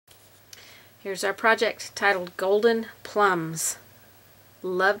Here's our project titled Golden Plums.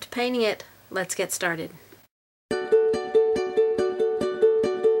 Loved painting it. Let's get started.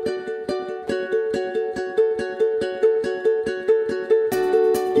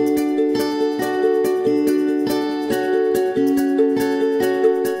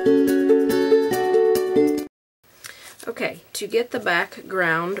 Okay, to get the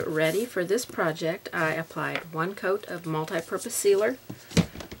background ready for this project, I applied 1 coat of multi-purpose sealer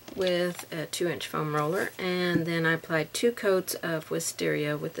with a 2-inch foam roller, and then I applied 2 coats of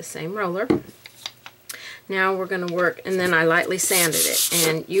wisteria with the same roller. Now we're going to work, and then I lightly sanded it,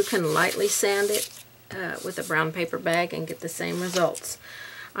 and you can lightly sand it with a brown paper bag and get the same results.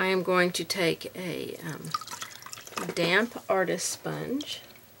 I am going to take a damp artist sponge,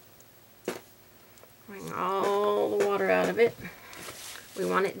 wring all the water out of it. We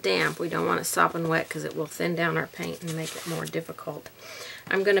want it damp. We don't want it sopping wet because it will thin down our paint and make it more difficult.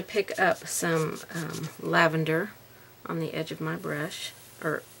 I'm going to pick up some lavender on the edge of my brush,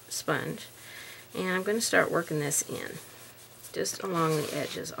 or sponge, and I'm going to start working this in, just along the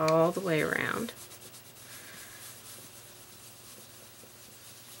edges, all the way around.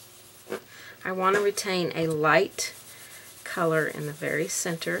 I want to retain a light color in the very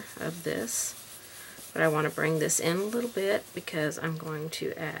center of this, but I want to bring this in a little bit because I'm going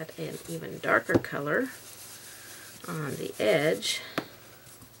to add an even darker color on the edge.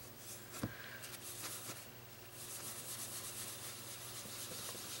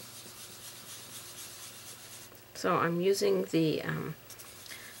 So I'm using the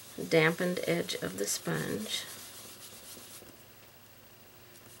dampened edge of the sponge.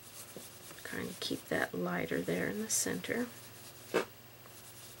 Kind of keep that lighter there in the center.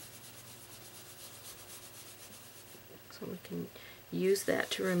 So we can use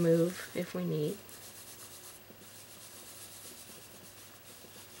that to remove if we need.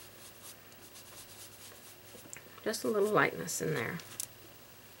 Just a little lightness in there.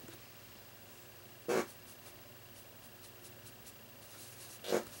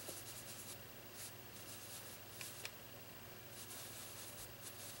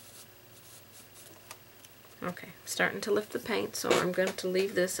 Okay, I'm starting to lift the paint, so I'm going to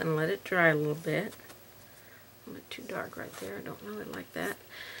leave this and let it dry a little bit. A little bit too dark right there. I don't really like that.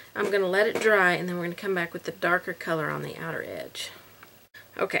 I'm going to let it dry, and then we're going to come back with the darker color on the outer edge.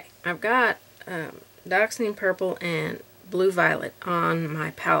 Okay, I've got Dioxazine Purple and Blue Violet on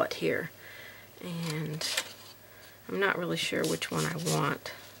my palette here, and I'm not really sure which one I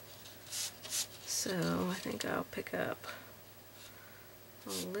want, so I think I'll pick up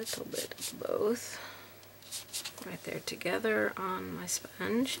a little bit of both right there together on my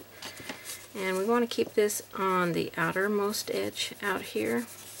sponge. And we want to keep this on the outermost edge out here.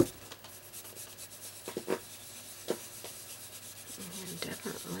 And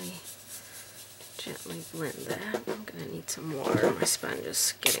definitely gently blend that. I'm going to need some water. My sponge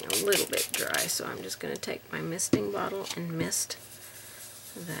is getting a little bit dry, so I'm just going to take my misting bottle and mist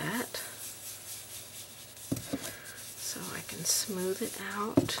that so I can smooth it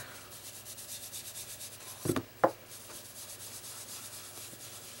out.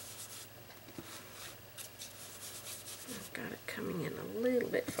 Got it coming in a little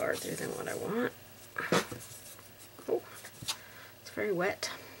bit farther than what I want. Oh, it's very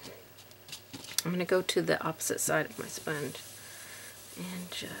wet. I'm going to go to the opposite side of my sponge and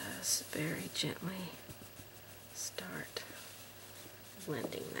just very gently start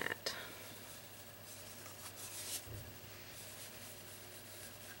blending that.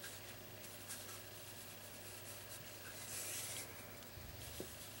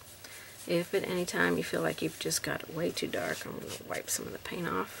 If at any time you feel like you've just got it way too dark, I'm going to wipe some of the paint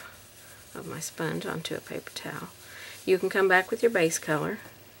off of my sponge onto a paper towel. You can come back with your base color,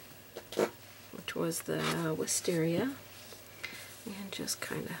 which was the wisteria, and just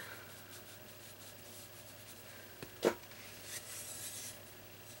kind of...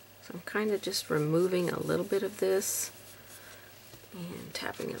 So I'm kind of just removing a little bit of this and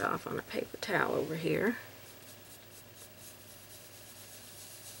tapping it off on a paper towel over here.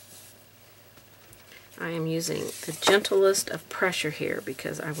 I am using the gentlest of pressure here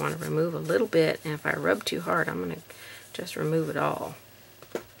because I want to remove a little bit, and if I rub too hard, I'm going to just remove it all.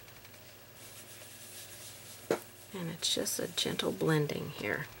 And it's just a gentle blending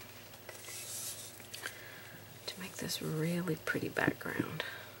here to make this really pretty background.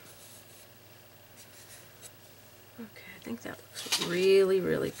 Okay, I think that looks really,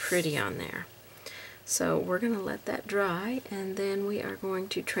 really pretty on there. So we're going to let that dry, and then we are going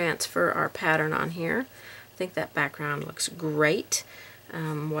to transfer our pattern on here. I think that background looks great.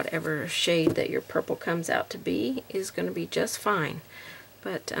 Whatever shade that your purple comes out to be is going to be just fine.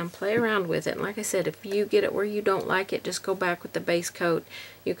 But play around with it. And like I said, if you get it where you don't like it, just go back with the base coat.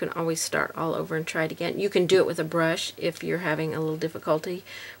 You can always start all over and try it again. You can do it with a brush if you're having a little difficulty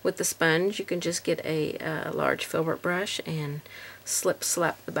with the sponge. You can just get a large filbert brush and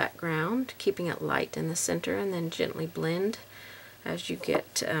slap the background, keeping it light in the center, and then gently blend. As you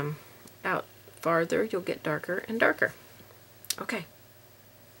get out farther, you'll get darker and darker. Okay.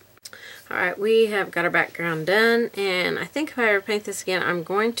 Alright, we have got our background done, and I think if I ever paint this again, I'm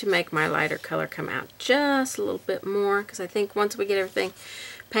going to make my lighter color come out just a little bit more, because I think once we get everything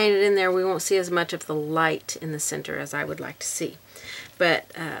painted in there, we won't see as much of the light in the center as I would like to see.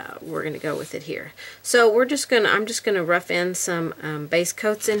 But we're going to go with it here. So I'm just gonna rough in some base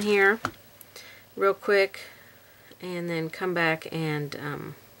coats in here real quick, and then come back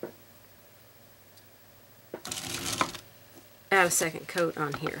and add a second coat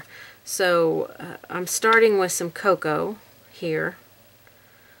on here. So I'm starting with some cocoa here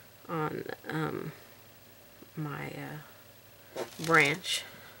on my branch,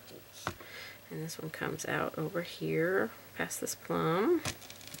 and this one comes out over here past this plum.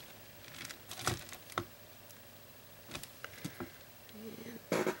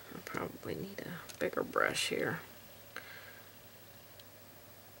 And I'll probably need a bigger brush here.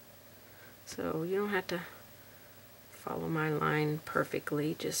 So you don't have to follow my line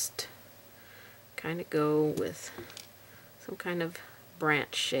perfectly, just kind of go with some kind of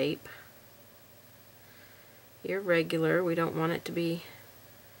branch shape. Irregular, we don't want it to be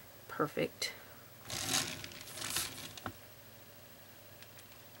perfect.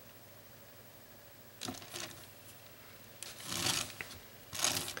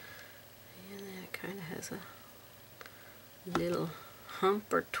 And then it kind of has a little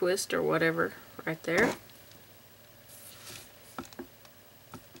hump or twist or whatever right there.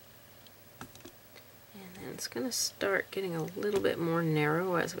 It's going to start getting a little bit more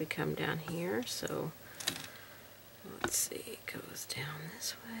narrow as we come down here, so let's see, it goes down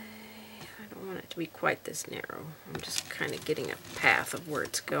this way. I don't want it to be quite this narrow. I'm just kind of getting a path of where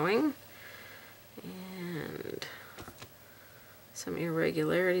it's going. And some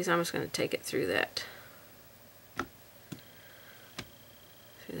irregularities, I'm just going to take it through that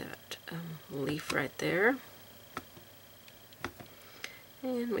leaf right there.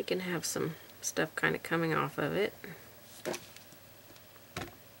 And we can have some stuff kind of coming off of it. And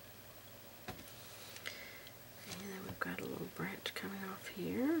then we've got a little branch coming off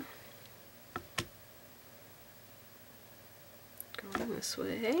here. Going this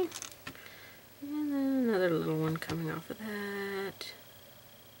way. And then another little one coming off of that.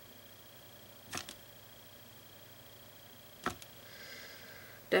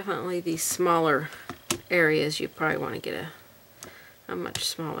 Definitely these smaller areas, you probably want to get a much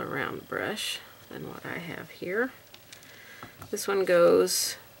smaller round brush than what I have here. This one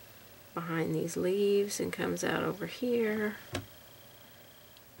goes behind these leaves and comes out over here.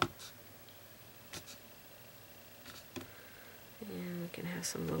 And we can have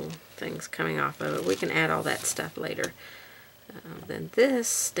some little things coming off of it. We can add all that stuff later. Then this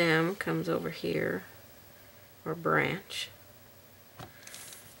stem comes over here, or branch.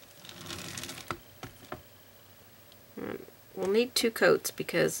 We'll need two coats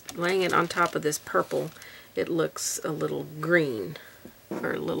because laying it on top of this purple, it looks a little green,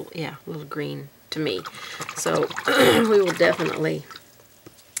 or a little green to me. So we will definitely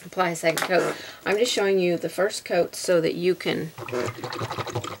apply a second coat. I'm just showing you the first coat so that you can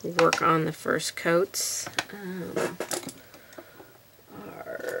work on the first coats.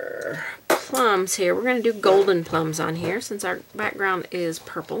 Our plums here, we're going to do golden plums on here since our background is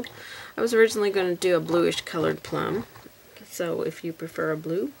purple. I was originally going to do a bluish colored plum. So if you prefer a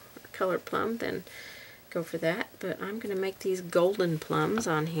blue colored plum, then go for that. But I'm going to make these golden plums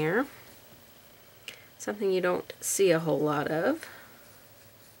on here. Something you don't see a whole lot of.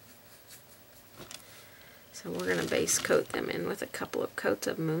 So we're going to base coat them in with a couple of coats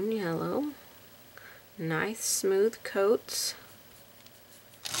of moon yellow. Nice smooth coats.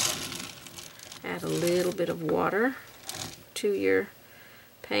 Add a little bit of water to your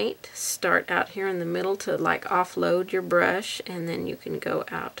paint. Start out here in the middle to like offload your brush, and then you can go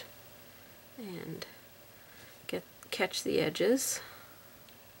out and catch the edges.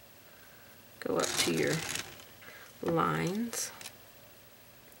 Go up to your lines.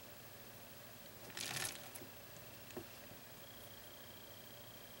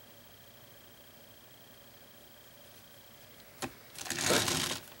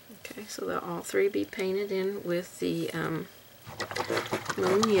 Okay, so they'll all three be painted in with the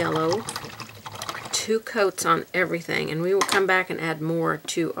moon yellow. Two coats on everything, and we will come back and add more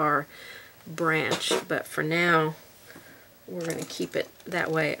to our branch, but for now we're going to keep it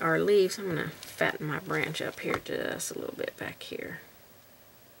that way. Our leaves, I'm going to fatten my branch up here just a little bit back here.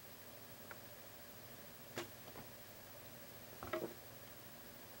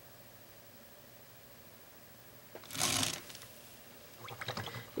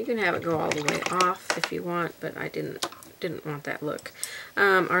 You can have it go all the way off if you want, but I didn't want that look.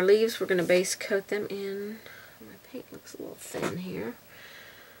 Our leaves, we're going to base coat them in. My paint looks a little thin here.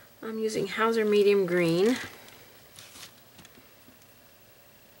 I'm using Hauser Medium Green.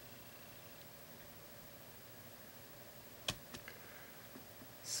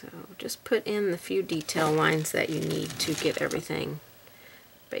 So just put in the few detail lines that you need to get everything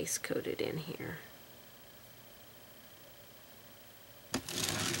base coated in here.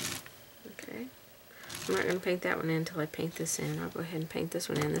 Okay, I'm not going to paint that one in until I paint this in. I'll go ahead and paint this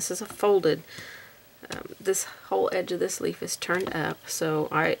one in. This is a folded, this whole edge of this leaf is turned up, so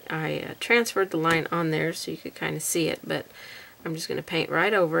I transferred the line on there so you could kind of see it, but I'm just going to paint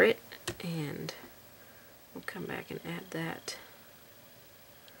right over it, and we'll come back and add that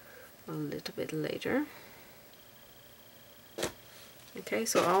a little bit later. Okay,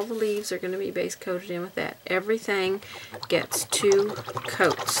 so all the leaves are going to be base coated in with that. Everything gets 2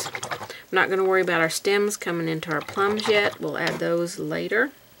 coats. I'm not going to worry about our stems coming into our plums yet. We'll add those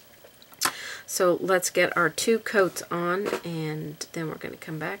later. So let's get our 2 coats on, and then we're going to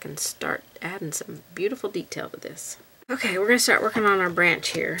come back and start adding some beautiful detail to this. Okay, we're going to start working on our branch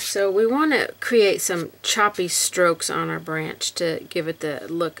here. So we want to create some choppy strokes on our branch to give it the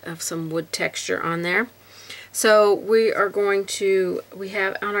look of some wood texture on there. So we are going to, we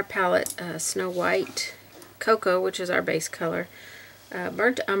have on our palette Snow White, Cocoa, which is our base color,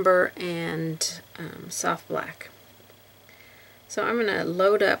 Burnt Umber, and Soft Black. So I'm going to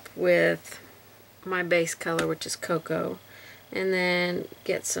load up with my base color, which is Cocoa, and then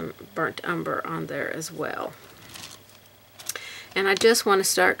get some Burnt Umber on there as well. And I just want to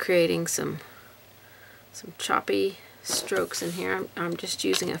start creating some choppy strokes in here. I'm just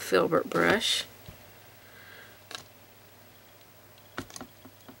using a filbert brush.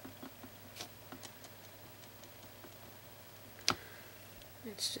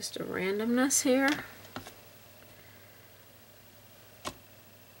 It's just a randomness here.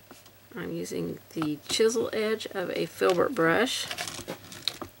 I'm using the chisel edge of a filbert brush.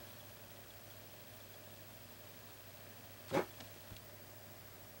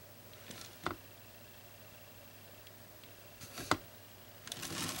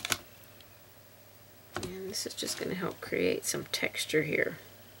 This is just going to help create some texture here.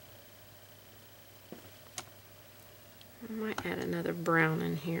 I might add another brown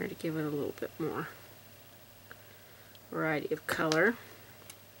in here to give it a little bit more variety of color.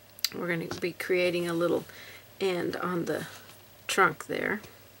 We're going to be creating a little end on the trunk there.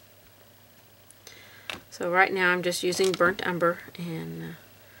 So right now I'm just using Burnt Umber and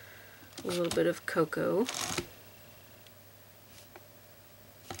a little bit of Cocoa.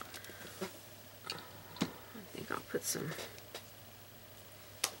 Put some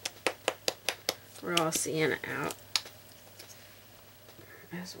raw sienna out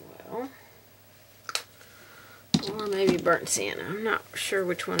as well, or maybe burnt sienna. I'm not sure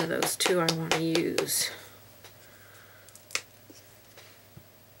which one of those 2 I want to use.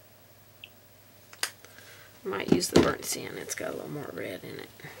 I might use the burnt sienna. It's got a little more red in it.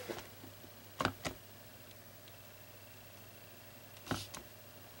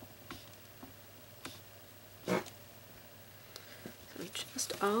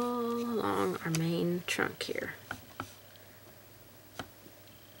 Just all along our main trunk here.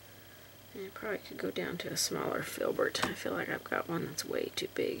 And I probably could go down to a smaller filbert. I feel like I've got one that's way too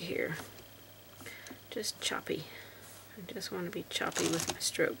big here. Just choppy. I just want to be choppy with my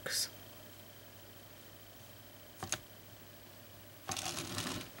strokes.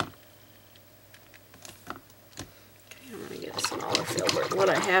 Okay, I'm going to get a smaller filbert. What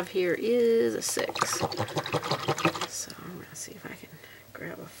I have here is a 6. So I'm going to see if I can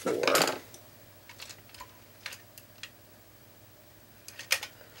grab a 4.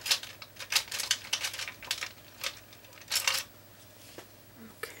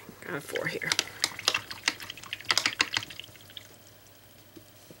 Okay, got a 4 here.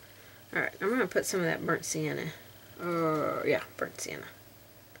 Alright, I'm going to put some of that burnt sienna, yeah, burnt sienna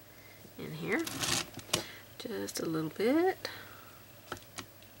in here. Just a little bit.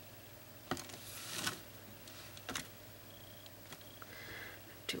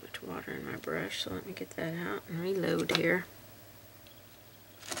 Too much water in my brush, so let me get that out and reload here.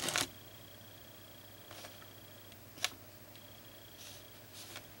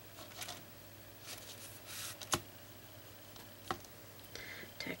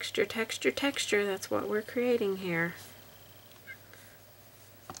 Texture, texture, texture, that's what we're creating here.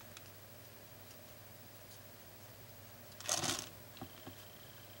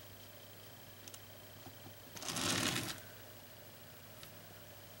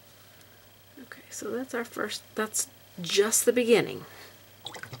 so that's our first, that's just the beginning.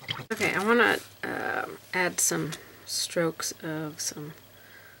 Okay, I want to add some strokes of some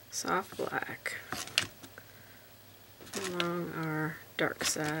soft black along our dark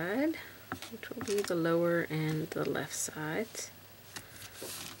side, which will be the lower and the left sides.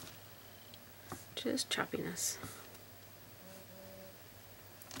 Just choppiness.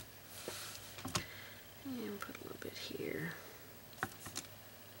 And put a little bit here.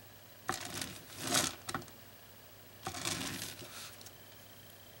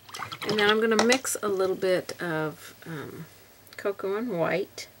 And then I'm going to mix a little bit of cocoa and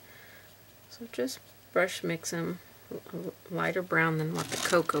white. So just brush mix them a lighter brown than what the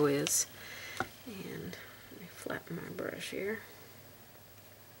cocoa is. And let me flatten my brush here.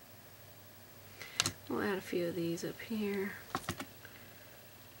 We'll add a few of these up here.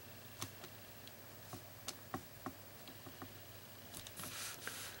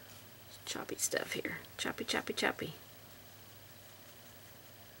 Choppy stuff here. Choppy, choppy, choppy.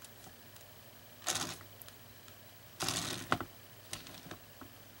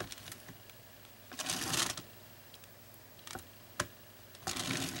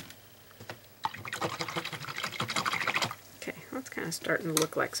 Okay, that's kind of starting to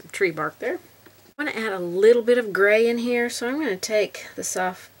look like some tree bark there. I want to add a little bit of gray in here, so I'm going to take the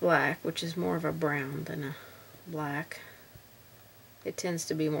soft black, which is more of a brown than a black. It tends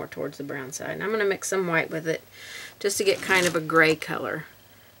to be more towards the brown side. And I'm going to mix some white with it just to get kind of a gray color.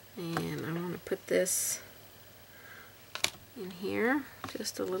 And I want to put this in here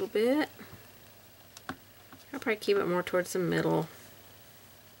just a little bit. I'll probably keep it more towards the middle.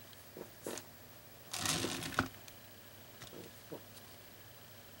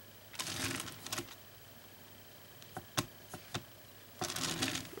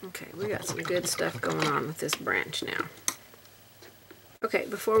 Okay, we got some good stuff going on with this branch now. Okay,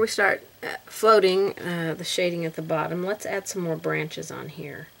 before we start floating the shading at the bottom, let's add some more branches on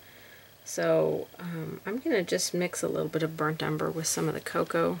here. So I'm going to just mix a little bit of burnt umber with some of the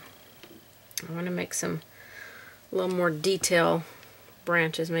cocoa. I want to make some a little more detail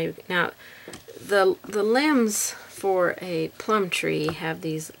branches maybe. Now the limbs for a plum tree have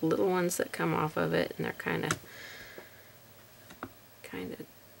these little ones that come off of it, and they're kind of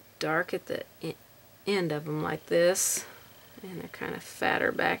dark at the end of them like this. And they're kind of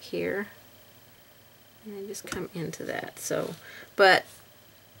fatter back here, and they just come into that. So, but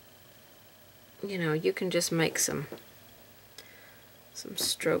you know, you can just make some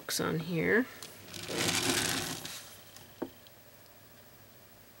strokes on here.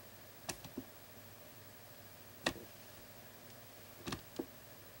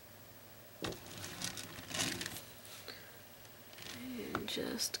 And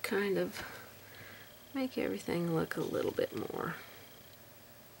just kind of make everything look a little bit more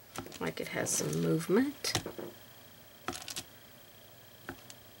like it has some movement.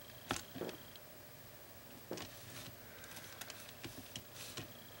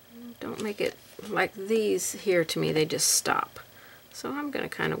 Don't make it like these here. To me, they just stop. So I'm going to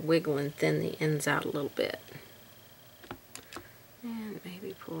kind of wiggle and thin the ends out a little bit. And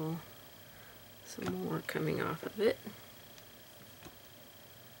maybe pull some more coming off of it.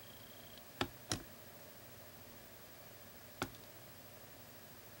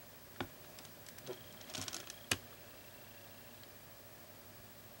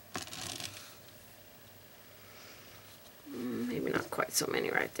 Quite so many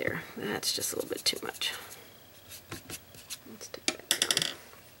right there. That's just a little bit too much. Let's take that down.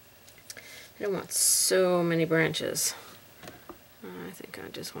 I don't want so many branches. I think I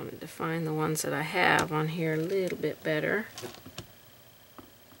just wanted to find the ones that I have on here a little bit better.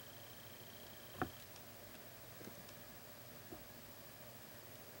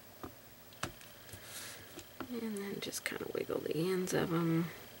 And then just kind of wiggle the ends of them.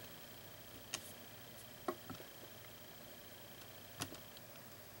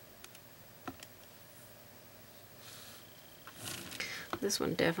 This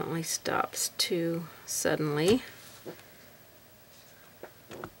one definitely stops too suddenly.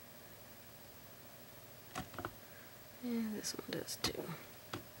 And this one does too.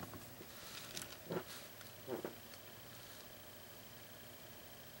 I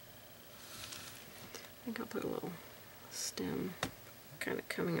think I'll put a little stem kind of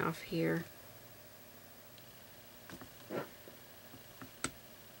coming off here.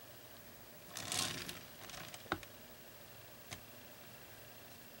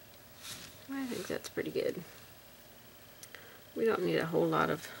 I think that's pretty good. We don't need a whole lot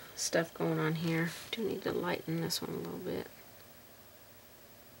of stuff going on here. Do need to lighten this one a little bit.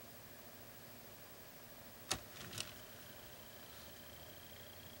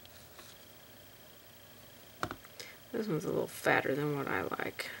 This one's a little fatter than what I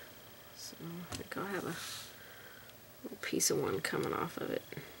like. So I think I'll have a little piece of one coming off of it.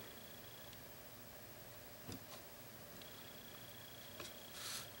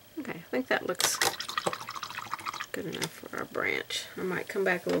 Okay, I think that looks good enough for our branch. I might come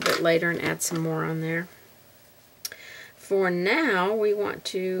back a little bit later and add some more on there. For now, we want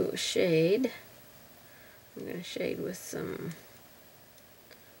to shade. I'm going to shade with some,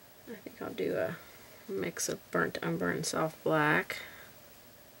 I think I'll do a mix of burnt umber and soft black.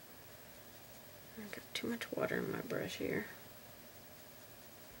 I got too much water in my brush here.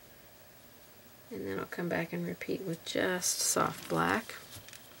 And then I'll come back and repeat with just soft black.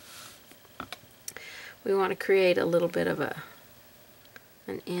 We want to create a little bit of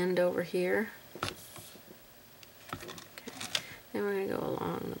an end over here. Okay. Then we're going to go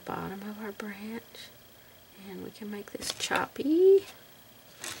along the bottom of our branch, and we can make this choppy.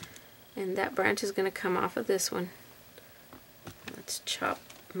 And that branch is going to come off of this one. Let's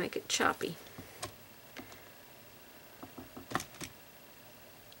make it choppy.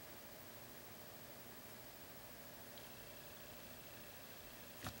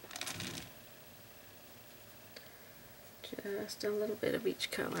 Just a little bit of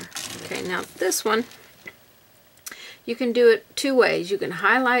each color. Okay, now this one, you can do it two ways. You can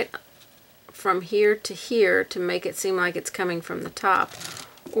highlight from here to here to make it seem like it's coming from the top,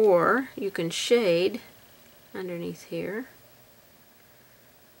 or you can shade underneath here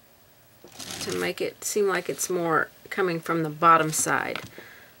to make it seem like it's more coming from the bottom side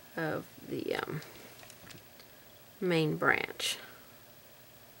of the main branch.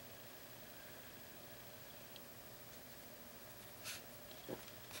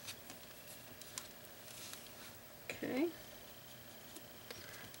 Okay.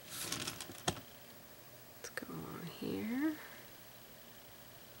 Let's go along here.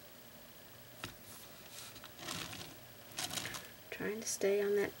 Trying to stay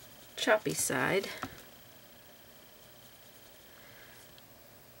on that choppy side.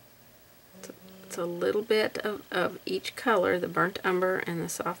 It's a little bit of each color, the burnt umber and the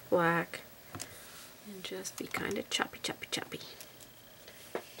soft black, and just be kind of choppy, choppy, choppy.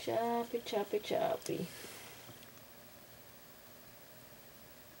 Choppy, choppy, choppy.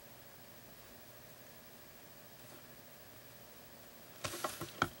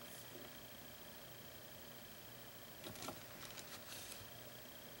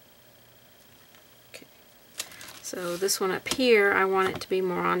 So this one up here, I want it to be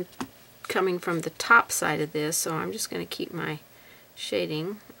more on coming from the top side of this, so I'm just going to keep my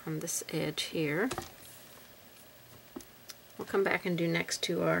shading on this edge here. We'll come back and do next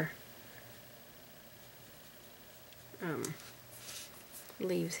to our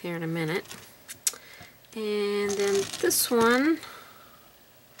leaves here in a minute. And then this one,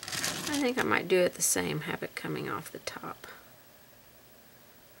 I think I might do it the same, have it coming off the top.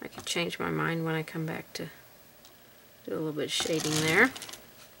 I could change my mind when I come back to do a little bit of shading there.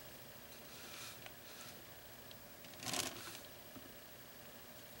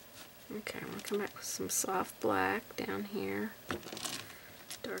 Okay, I'm going to come back with some soft black down here.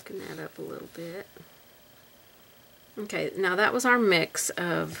 Darken that up a little bit. Okay, now that was our mix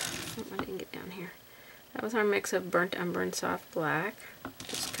of, oh, I didn't get down here. That was our mix of burnt umber and soft black.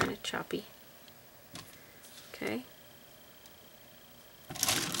 Just kind of choppy. Okay.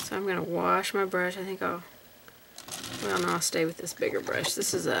 So I'm going to wash my brush. I think I'll, well, no, I'll stay with this bigger brush.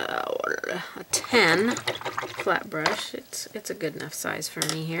 This is a 10 flat brush. It's a good enough size for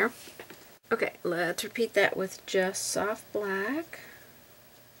me here. Okay, let's repeat that with just soft black.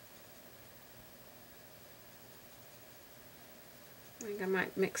 I think I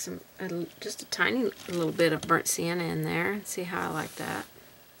might mix some, just a tiny little bit of burnt sienna in there and see how I like that.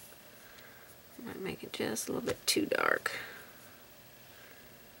 I might make it just a little bit too dark.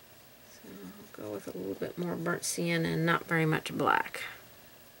 So I'll go with a little bit more burnt sienna and not very much black.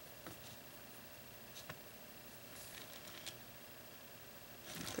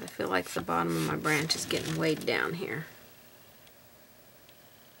 I feel like the bottom of my branch is getting weighed down here.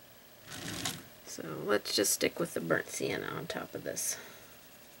 So let's just stick with the burnt sienna on top of this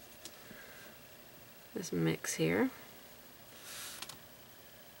mix here.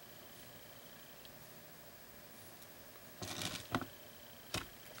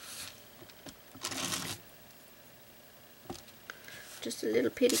 Just a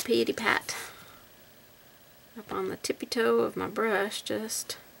little pitty pat up on the tippy toe of my brush,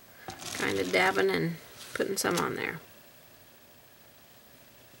 just kind of dabbing and putting some on there.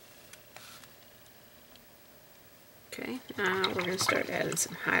 Okay, now we're going to start adding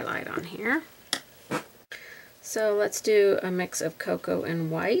some highlight on here. So let's do a mix of cocoa and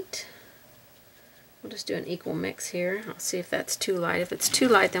white. We'll just do an equal mix here. I'll see if that's too light. If it's too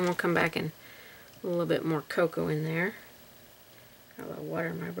light, then we'll come back and a little bit more cocoa in there. Got a little water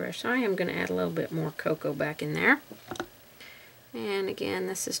in my brush. So I am going to add a little bit more cocoa back in there. And again,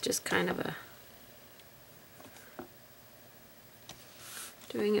 this is just kind of a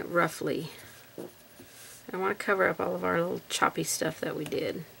doing it roughly. I want to cover up all of our little choppy stuff that we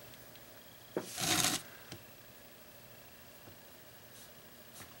did.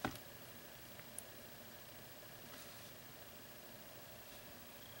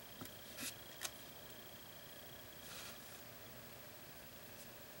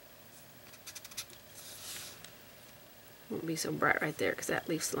 Won't be so bright right there because that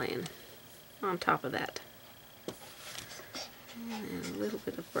leaf's laying on top of that. And a little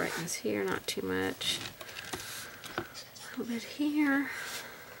bit of brightness here, not too much. A little bit here.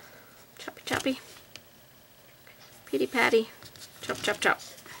 Choppy choppy. Pitty patty. Chop chop chop.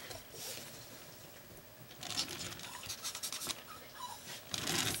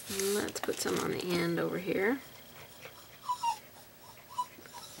 And let's put some on the end over here.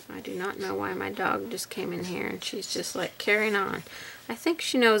 I do not know why my dog just came in here and she's just like carrying on. I think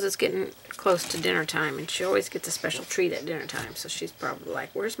she knows it's getting close to dinner time and she always gets a special treat at dinner time. So she's probably like,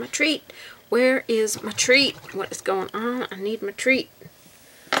 where's my treat? Where is my treat? What is going on? I need my treat.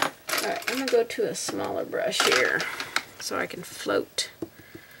 Alright, I'm going to go to a smaller brush here so I can float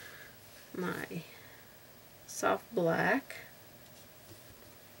my soft black.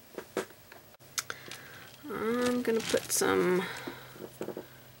 I'm going to put some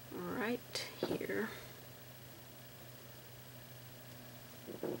right here.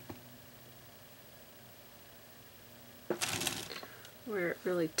 Where it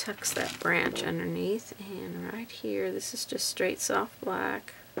really tucks that branch underneath, and right here, this is just straight soft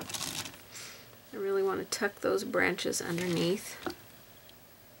black. I really want to tuck those branches underneath.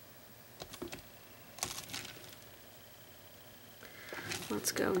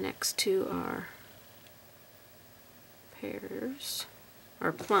 Let's go next to our pears.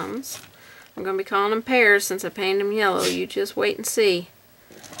 Or plums. I'm going to be calling them pears since I painted them yellow. You just wait and see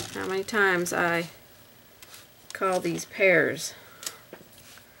how many times I call these pears.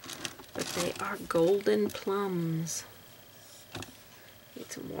 But they are golden plums.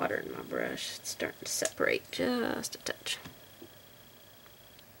 Need some water in my brush. It's starting to separate just a touch.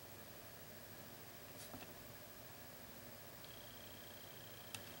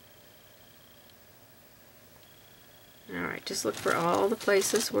 Alright, just look for all the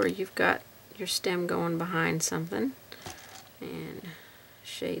places where you've got your stem going behind something and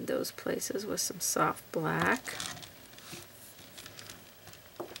shade those places with some soft black.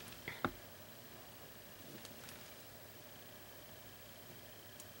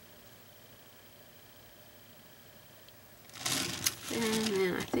 And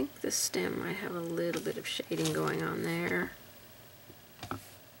then I think this stem might have a little bit of shading going on there.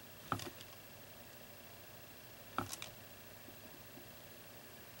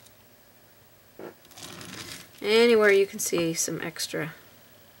 Anywhere you can see some extra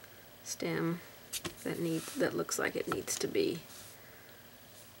stem that looks like it needs to be.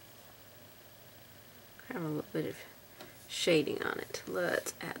 Have a little bit of shading on it.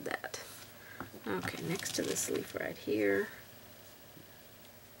 Let's add that. Okay, next to this leaf right here.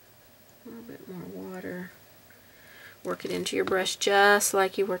 A little bit more water. Work it into your brush just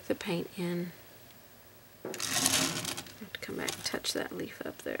like you work the paint in. Have to come back and touch that leaf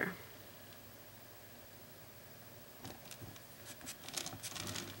up there.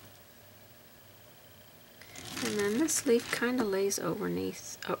 And then this leaf kind of lays over the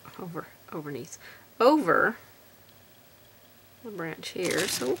branch here,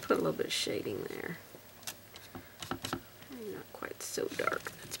 so we'll put a little bit of shading there. Maybe not quite so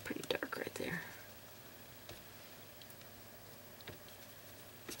dark. That's pretty dark right there.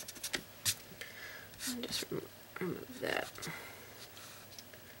 And just remove that.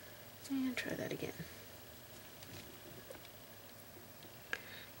 And try that again.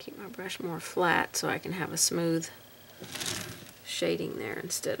 Keep my brush more flat so I can have a smooth shading there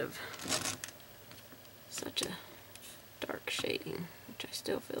instead of such a dark shading, which I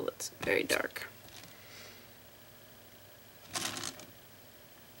still feel it's very dark.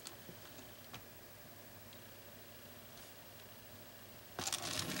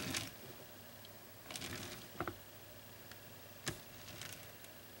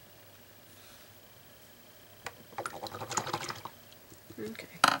 Okay,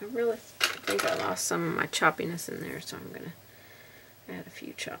 I really think I lost some of my choppiness in there, so I'm going to add a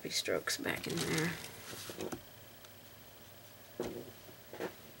few choppy strokes back in there.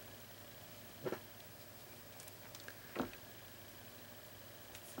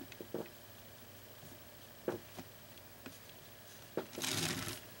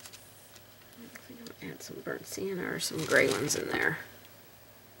 Add some burnt sienna or some gray ones in there.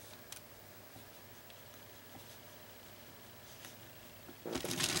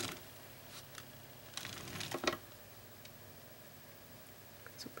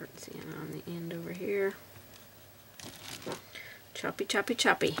 Some burnt sienna on the end over here. Choppy, choppy,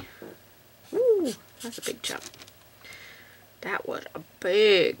 choppy. Ooh, that's a big chop. That was a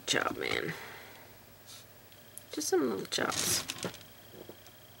big chop, man. Just some little chops.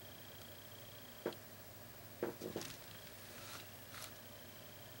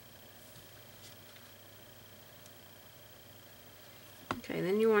 Okay,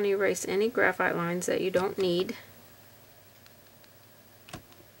 then you want to erase any graphite lines that you don't need.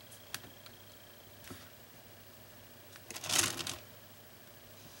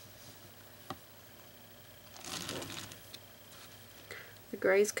 The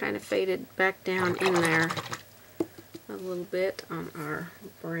gray's kind of faded back down in there a little bit on our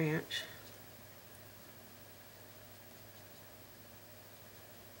branch.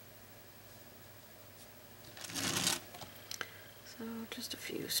 So just a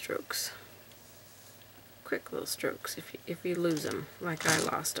few strokes. Quick little strokes if you lose them, like I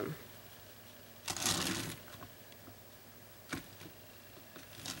lost them.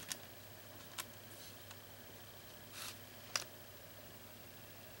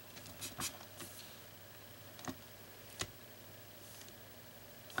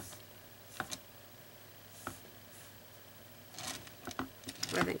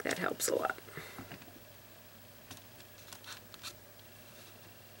 I think that helps a lot.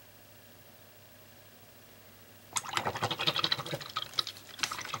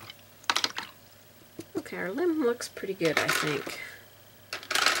 Okay, our limb looks pretty good, I think. I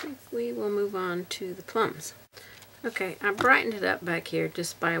think we will move on to the plums. Okay, I brightened it up back here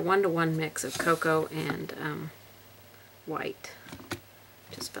just by a 1-to-1 mix of cocoa and white.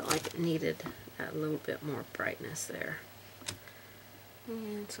 Just felt like it needed a little bit more brightness there.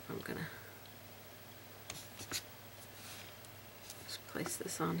 And so I'm gonna just place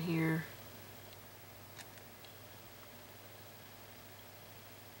this on here.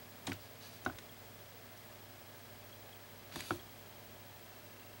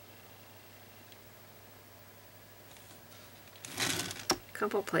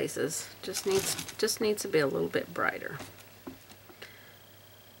 Couple places, just needs to be a little bit brighter.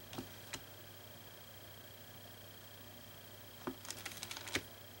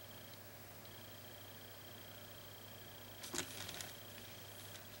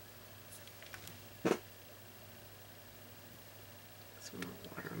 Some more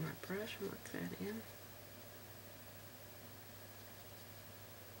water on my brush and work that in.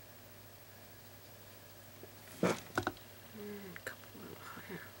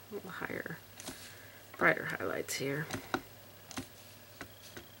 Higher, brighter highlights here.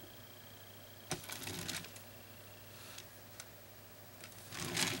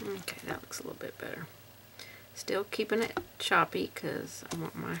 Okay, that looks a little bit better. Still keeping it choppy because I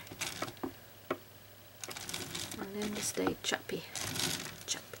want my limb to stay choppy.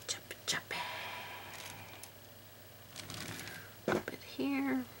 Choppy, choppy, choppy. A little bit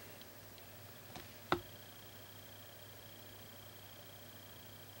here.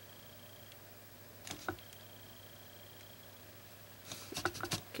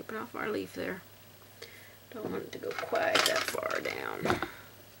 Keep it off our leaf there. Don't want it to go quite that far down.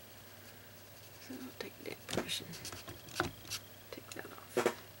 So I'll take a damp brush and take that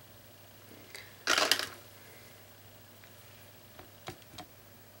off.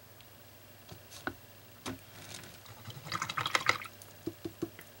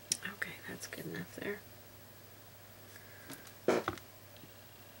 Okay, that's good enough there.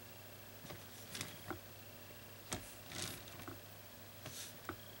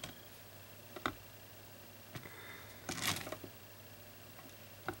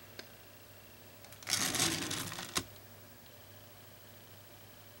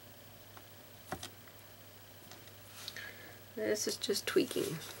 This is just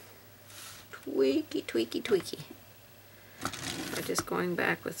tweaking. Tweaky, tweaky, tweaky. By just going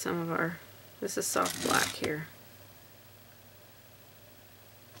back with some of our, this is soft black here.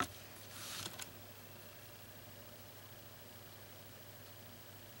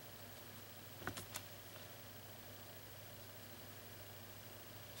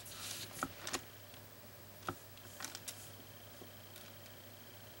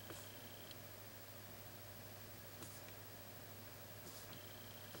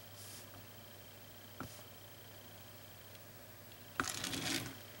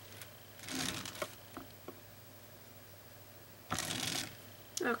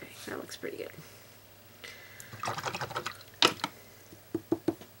 Okay, that looks pretty good.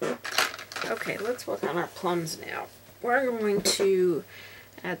 Okay, Okay, let's work on our plums now. We're going to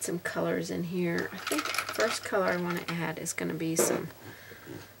add some colors in here. I think the first color I want to add is going to be some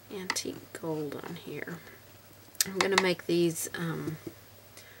antique gold on here. I'm going to make these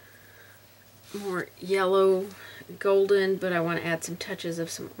more yellow golden, but I want to add some touches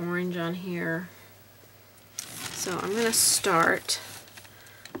of some orange on here. So I'm going to start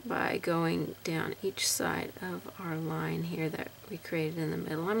by going down each side of our line here that we created in the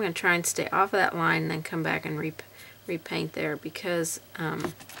middle. I'm going to try and stay off of that line and then come back and repaint there, because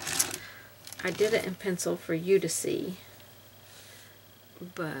I did it in pencil for you to see,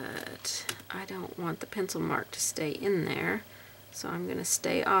 but I don't want the pencil mark to stay in there, so I'm going to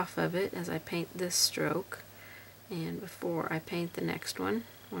stay off of it as I paint this stroke. And before I paint the next one,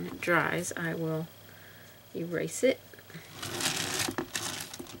 when it dries, I will erase it.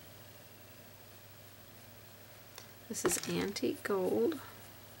 This is antique gold.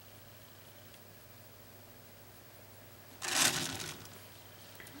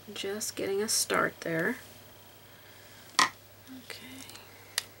 Just getting a start there. Okay.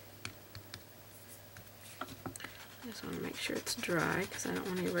 I just want to make sure it's dry because I don't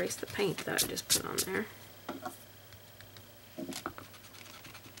want to erase the paint that I just put on there.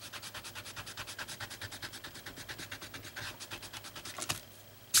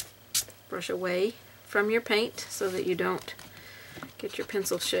 Brush away from your paint so that you don't get your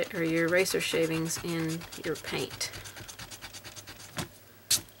pencil or your eraser shavings in your paint.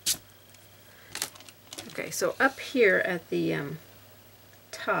 Okay, so up here at the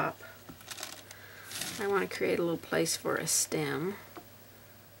top, I want to create a little place for a stem.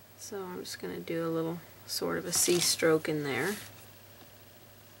 So I'm just going to do a little sort of a C stroke in there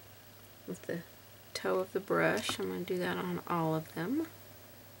with the toe of the brush. I'm going to do that on all of them.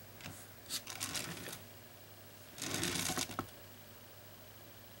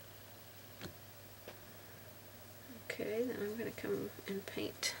 Okay, then I'm going to come and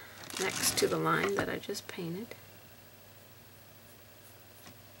paint next to the line that I just painted.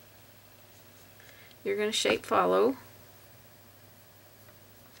 You're going to shape follow.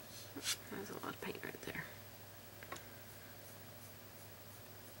 There's a lot of paint right there.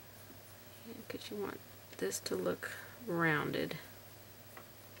 Because you want this to look rounded.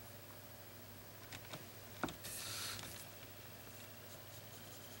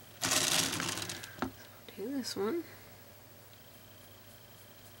 So I'll do this one.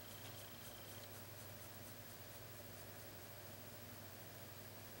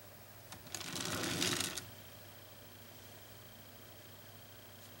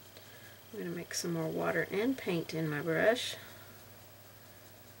 I'm going to make some more water and paint in my brush.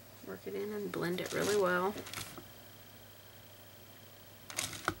 Work it in and blend it really well.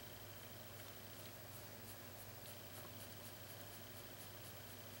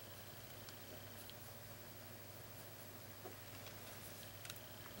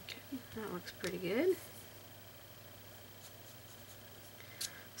 Okay, that looks pretty good.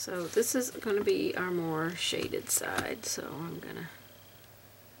 So this is going to be our more shaded side, so I'm going to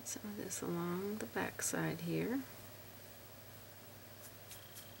put some of this along the back side here.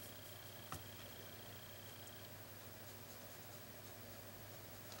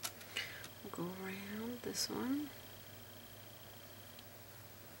 We'll go around this one.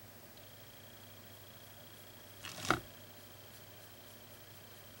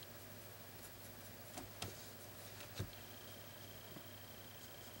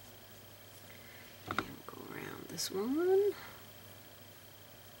 And we'll go around this one.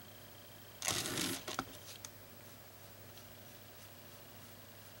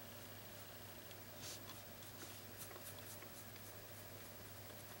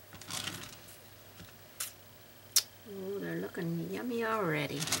 Oh, they're looking yummy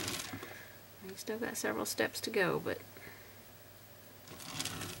already. We've still got several steps to go, but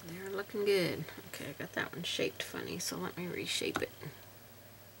they're looking good. Okay, I got that one shaped funny, so let me reshape it.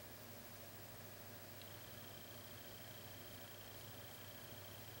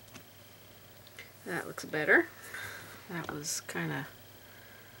 That looks better. That was kind of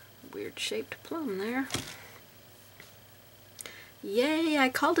weird shaped plum there. Yay, I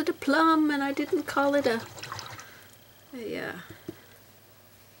called it a plum and I didn't call it a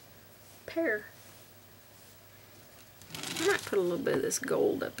pear. I might put a little bit of this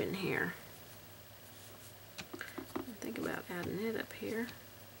gold up in here. Think about adding it up here.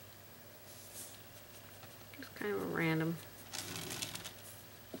 Just kind of a random.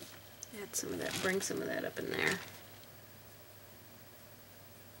 Add some of that, bring some of that up in there.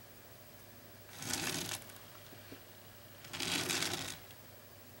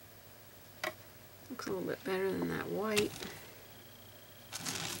 Looks a little bit better than that white.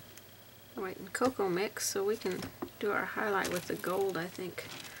 white and cocoa mix so we can do our highlight with the gold. I think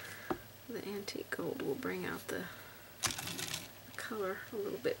the antique gold will bring out the color a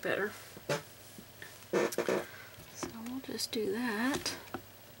little bit better. So we'll just do that.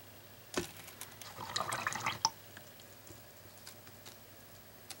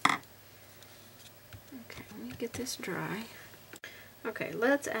 Okay, let me get this dry. Okay,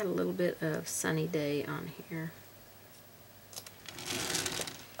 let's add a little bit of Sunny Day on here.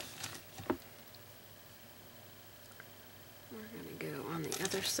 We're going to go on the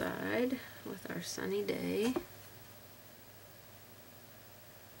other side with our Sunny Day.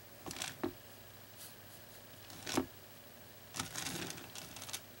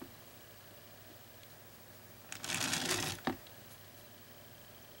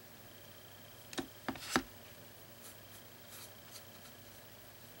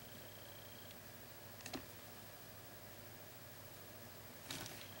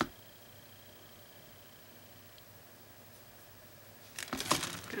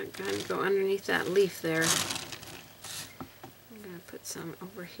 Kind of go underneath that leaf there. I'm going to put some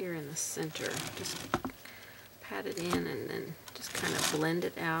over here in the center. Just pat it in and then just kind of blend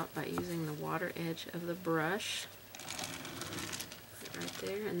it out by using the water edge of the brush. Put it right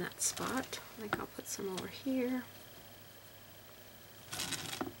there in that spot. I think I'll put some over here.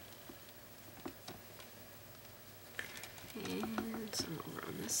 And some over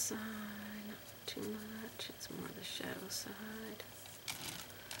on this side. Not too much. It's more the shadow side.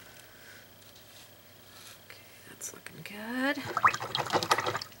 It's looking good.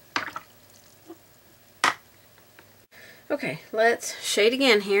 Okay, let's shade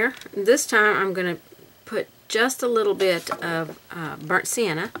again here. This time I'm going to put just a little bit of burnt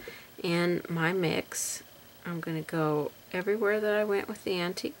sienna in my mix. I'm going to go everywhere that I went with the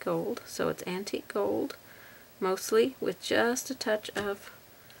antique gold. So it's antique gold mostly with just a touch of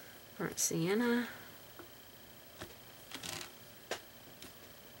burnt sienna.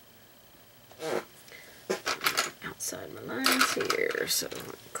 Outside my lines here, so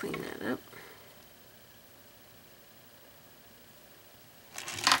clean that up.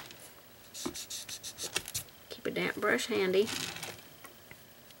 Keep a damp brush handy.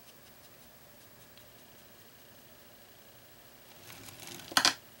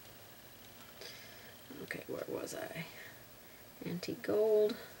 Okay, where was I? Antique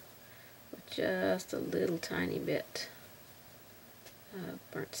gold with just a little tiny bit of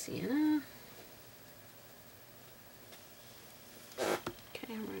burnt sienna.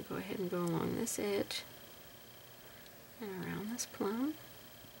 I'm going to go ahead and go along this edge and around this plum.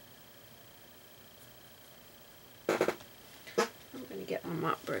 I'm going to get my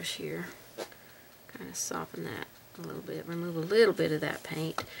mop brush here, kind of soften that a little bit, remove a little bit of that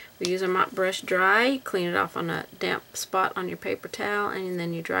paint. We use our mop brush dry, clean it off on a damp spot on your paper towel, and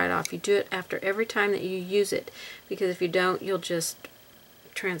then you dry it off. You do it after every time that you use it, because if you don't, you'll just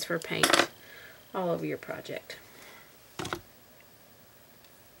transfer paint all over your project.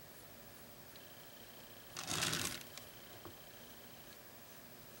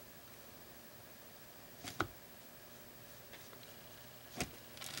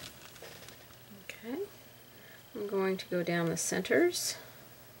 I'm going to go down the centers.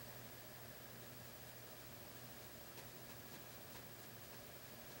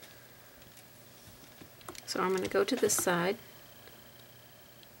 So I'm going to go to this side.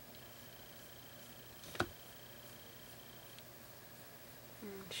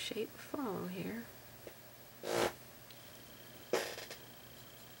 And shape follow here.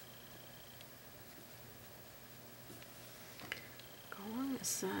 Go along this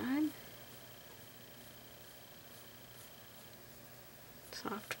side.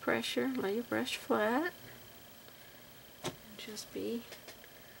 Soft pressure, lay your brush flat, and just be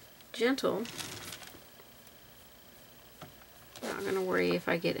gentle. Not going to worry if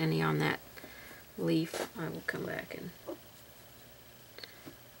I get any on that leaf. I will come back and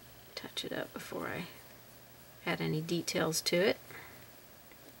touch it up before I add any details to it.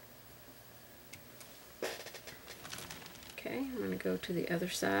 Okay, I'm going to go to the other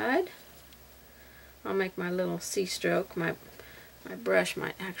side. I'll make my little C-stroke. My brush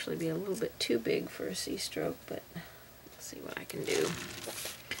might actually be a little bit too big for a C-stroke, but let's see what I can do,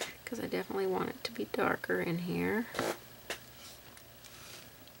 because I definitely want it to be darker in here. I'm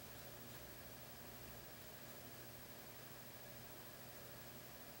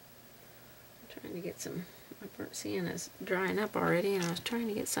trying to get some, my burnt sienna's drying up already, and I was trying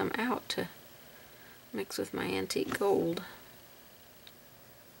to get some out to mix with my antique gold.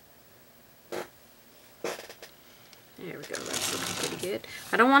 There we go, that's looking pretty good.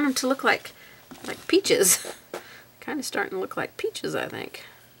 I don't want them to look like peaches. Kind of starting to look like peaches, I think.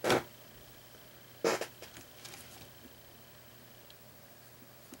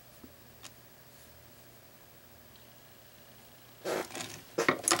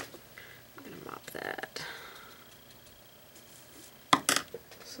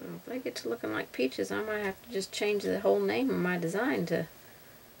 So if they get to looking like peaches, I might have to just change the whole name of my design to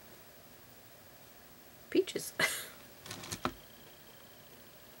Peaches. I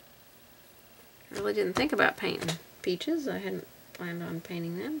really didn't think about painting peaches. I hadn't planned on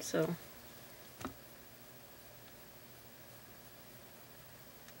painting them, so.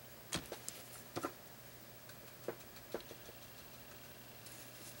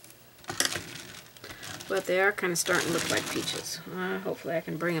 But they are kind of starting to look like peaches. Hopefully I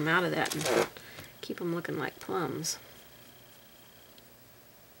can bring them out of that and keep them looking like plums.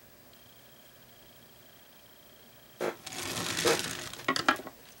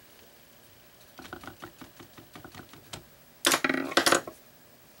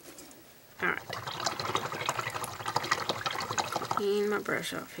 Alright. Clean my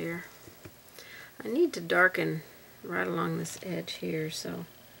brush off here. I need to darken right along this edge here, so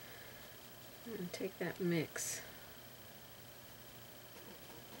I'm going to take that mix.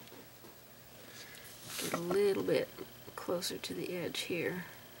 Get a little bit closer to the edge here.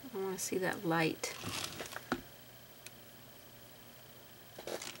 I want to see that light.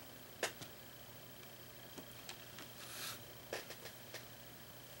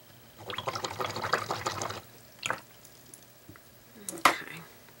 Okay.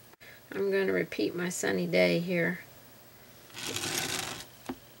 I'm going to repeat my sunny day here.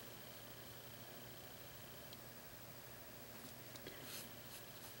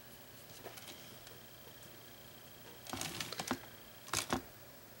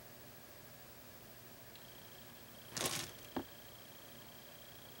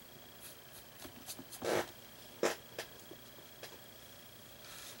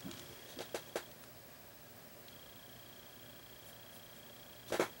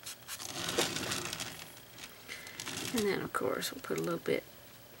 And then, of course, we'll put a little bit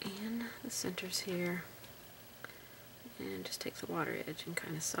in the centers here. And just take the water edge and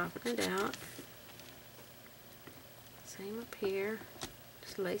kind of soften it out. Same up here.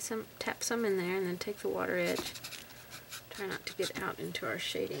 Just lay some, tap some in there, and then take the water edge. Try not to get out into our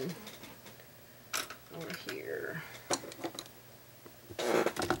shading over here.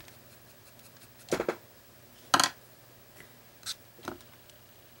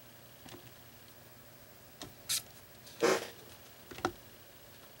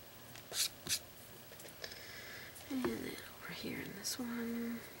 And then over here in this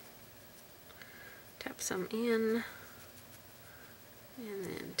one, tap some in, and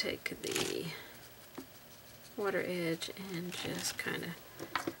then take the water edge and just kind of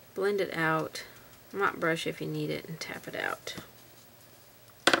blend it out. Mop brush if you need it, and tap it out.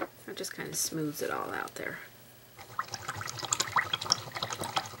 It just kind of smooths it all out there.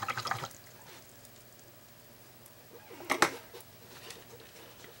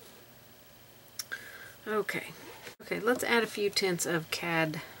 Okay. Okay, let's add a few tints of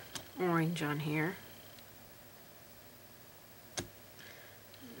cad orange on here.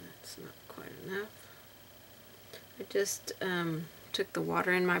 That's not quite enough. I just took the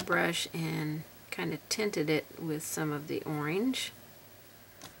water in my brush and kind of tinted it with some of the orange.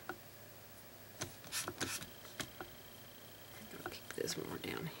 I'll keep this more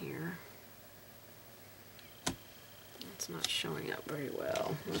down here. It's not showing up very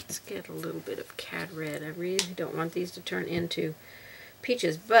well. Let's get a little bit of cad red. I really don't want these to turn into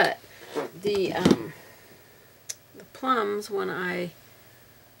peaches, but the plums, when I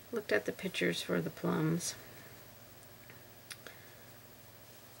looked at the pictures for the plums,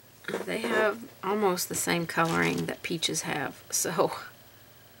 they have almost the same coloring that peaches have, so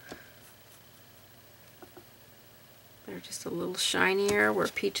they're just a little shinier where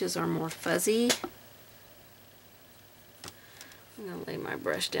peaches are more fuzzy. I'm going to lay my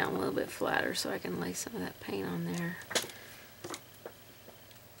brush down a little bit flatter so I can lay some of that paint on there.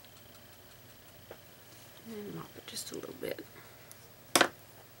 And mop it just a little bit.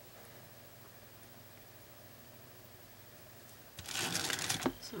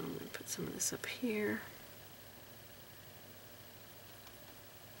 So I'm going to put some of this up here.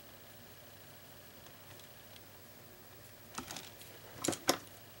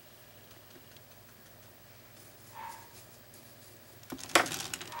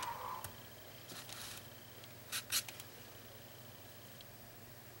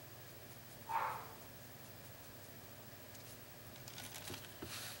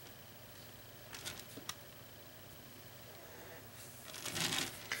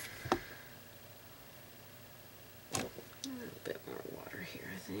 A bit more water here,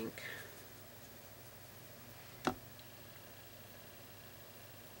 I think.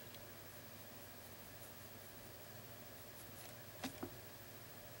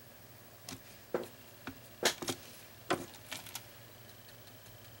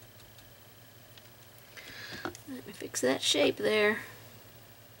 Let me fix that shape there.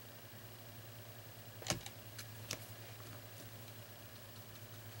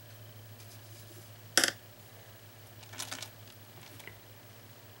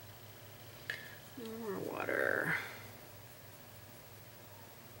 More water.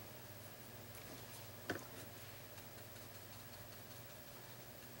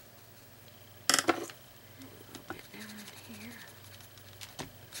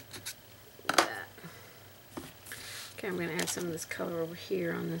 Okay, I'm going to add some of this color over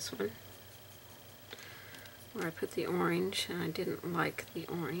here on this one, where I put the orange, and I didn't like the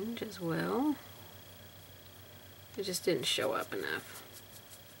orange as well. It just didn't show up enough.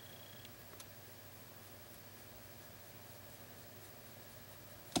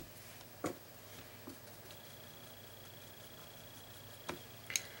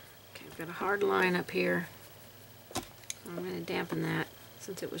 Okay, I've got a hard line up here, so I'm going to dampen that.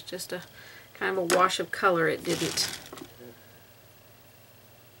 Since it was just a kind of a wash of color, it didn't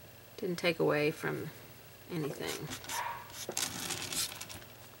take away from anything.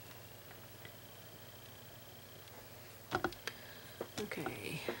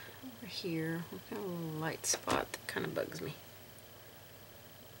 Okay, over here we've got a little light spot that kind of bugs me.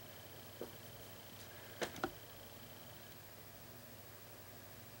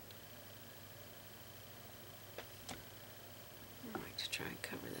 I like to try and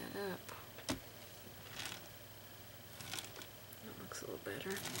cover that up. That looks a little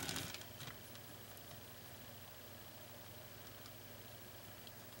better.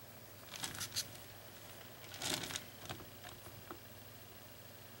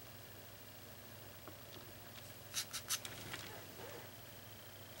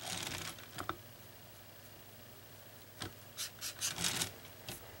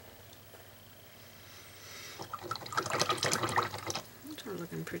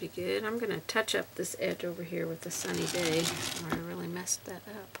 Looking pretty good. I'm going to touch up this edge over here with the sunny day where I really messed that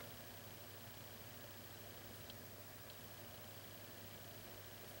up.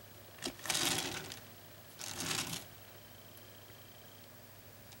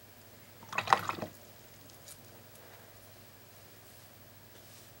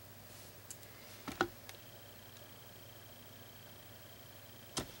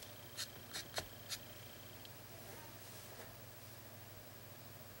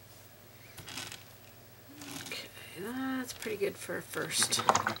 That's pretty good for our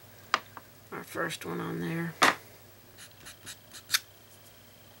first one on there.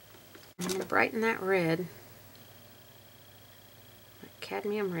 I'm going to brighten that red, like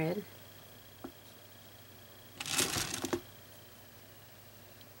cadmium red.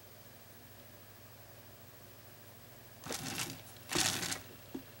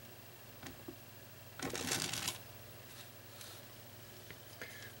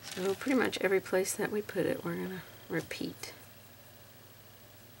 So pretty much every place that we put it, we're going to repeat.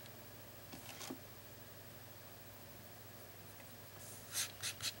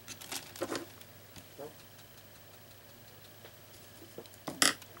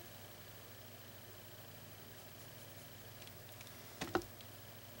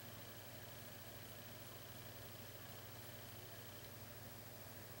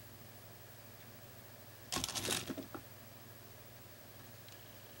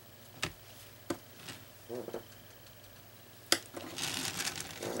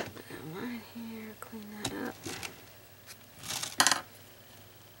 Line here, clean that up.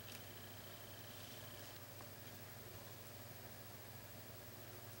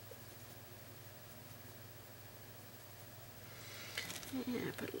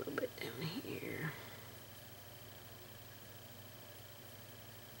 Yeah, put a little bit down here.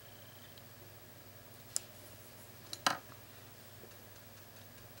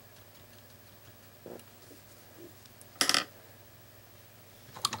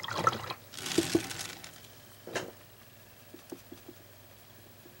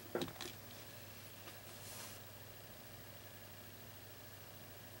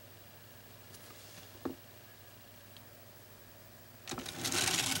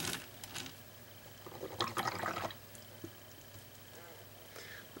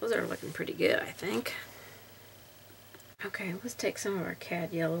 Those are looking pretty good, I think. Okay, let's take some of our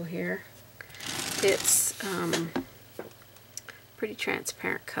cad yellow here. It's pretty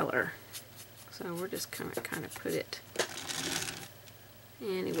transparent color, so we're just kind of put it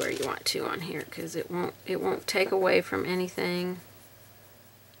anywhere you want to on here, because it won't take away from anything.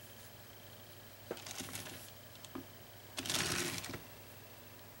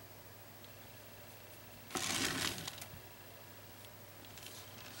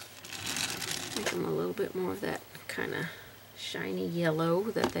 Make them a little bit more of that kind of shiny yellow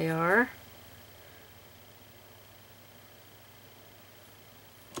that they are.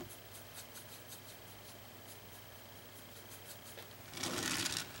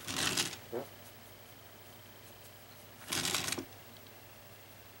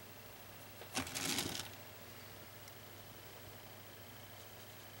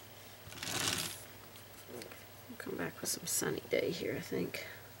 with some sunny day here, I think.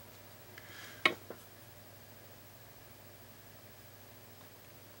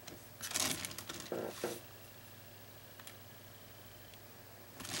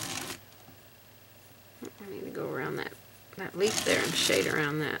 I need to go around that leaf there and shade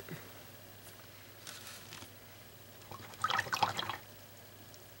around that.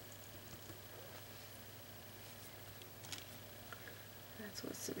 That's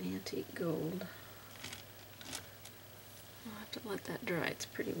with some antique gold. I'll have to let that dry. It's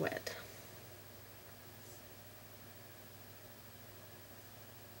pretty wet.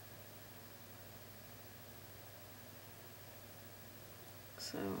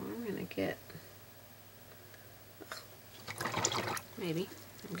 So I'm going to get, maybe,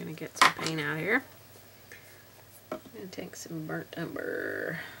 I'm going to get some paint out here. I'm going to take some burnt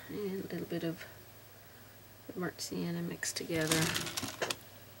umber and a little bit of the burnt sienna mixed together.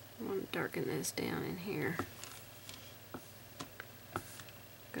 I want to darken this down in here.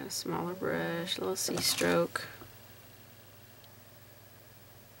 Got a smaller brush, a little C-stroke.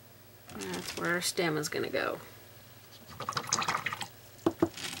 That's where our stem is going to go.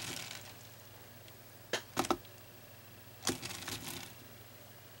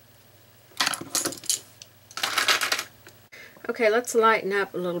 Okay, let's lighten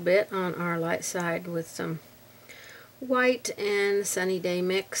up a little bit on our light side with some white and sunny day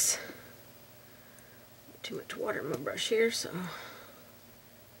mix. Too much water in my brush here, so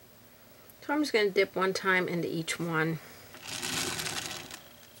I'm just going to dip one time into each one.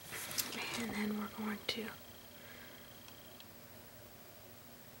 And then we're going to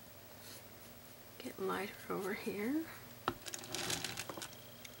get lighter over here.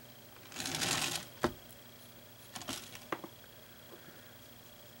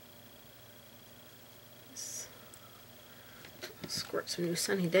 Squirt some new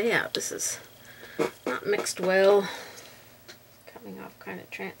sunny day out. This is not mixed well. It's coming off kind of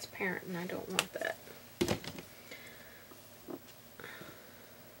transparent and I don't want that.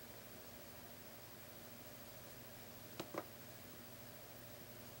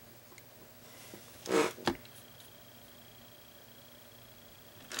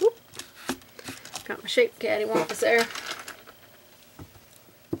 Whoop. Got my shape cattywampus there.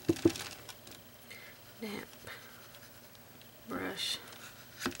 Brush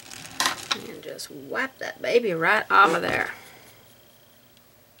and just wipe that baby right off of there.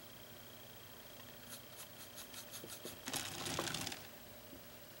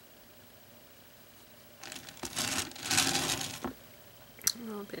 A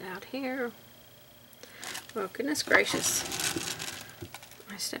little bit out here. Oh, goodness gracious.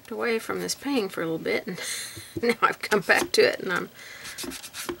 I stepped away from this painting for a little bit and now I've come back to it and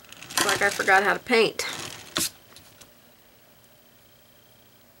it's like I forgot how to paint.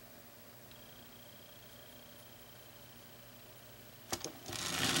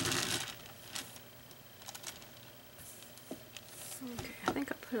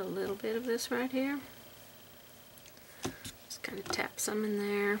 Put a little bit of this right here. Just kind of tap some in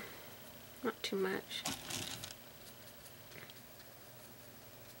there. Not too much.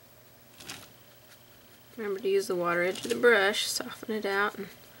 Remember to use the water edge of the brush, soften it out and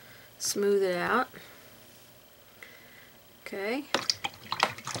smooth it out. Okay.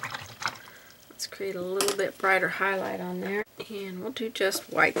 Let's create a little bit brighter highlight on there. And we'll do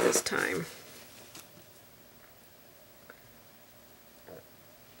just white this time.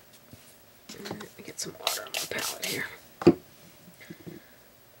 Get some water on my palette here.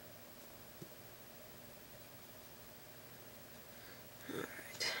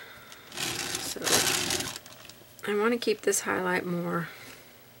 Alright, so I want to keep this highlight more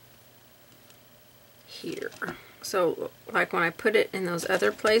here. So like when I put it in those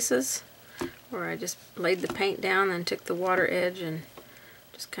other places where I just laid the paint down and took the water edge and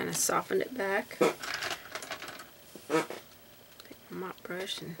just kind of softened it back. Take my mop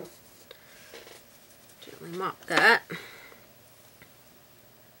brush and gently mop that.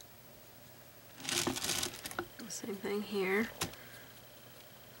 Same thing here.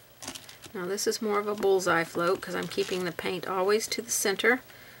 Now this is more of a bullseye float because I'm keeping the paint always to the center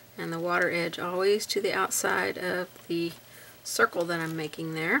and the water edge always to the outside of the circle that I'm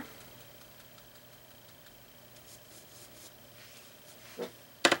making there.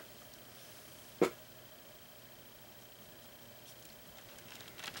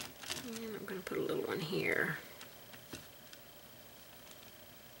 And I'm going to put a little one here.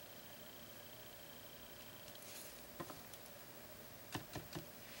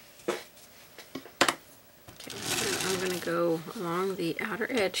 Okay, so I'm going to go along the outer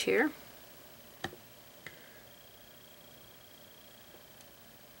edge here.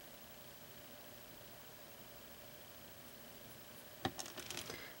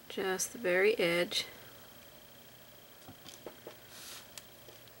 just the very edge.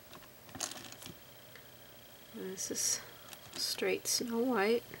 This is straight Snow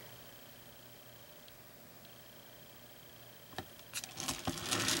White.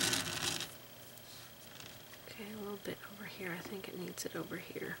 Okay, a little bit over here. I think it needs it over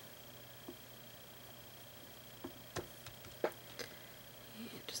here. And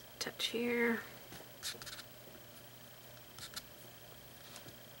just a touch here.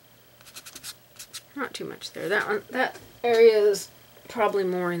 Not too much there. That area is probably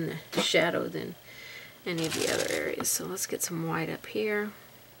more in the shadow than any of the other areas. So let's get some white up here.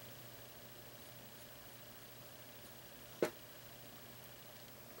 I'm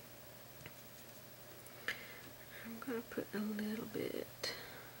going to put a little bit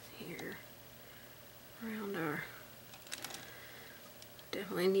here around our...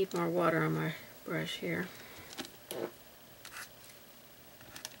 Definitely need more water on my brush here.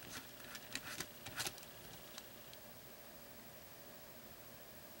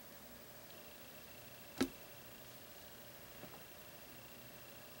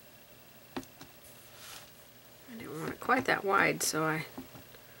 Quite that wide, so I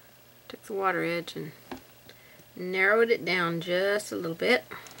took the water edge and narrowed it down just a little bit.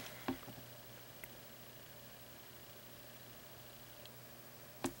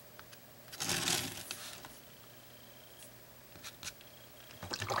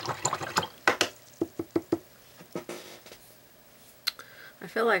 I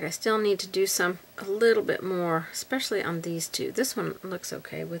feel like I still need to do a little bit more, especially on these two. This one looks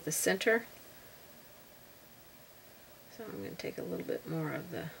okay with the center. So I'm going to take a little bit more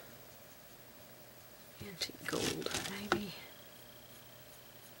of the antique gold, maybe.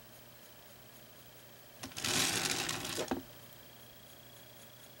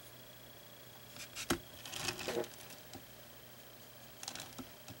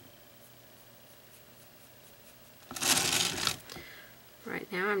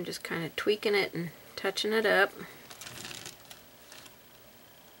 Right now I'm just kind of tweaking it and touching it up.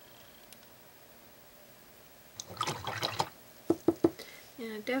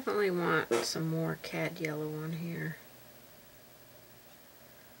 And I definitely want some more cad yellow on here.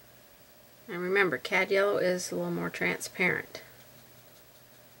 And remember, cad yellow is a little more transparent,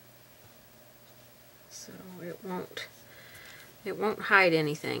 so it won't hide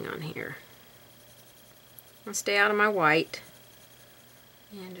anything on here. I'll stay out of my white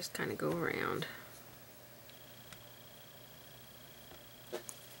and just kind of go around.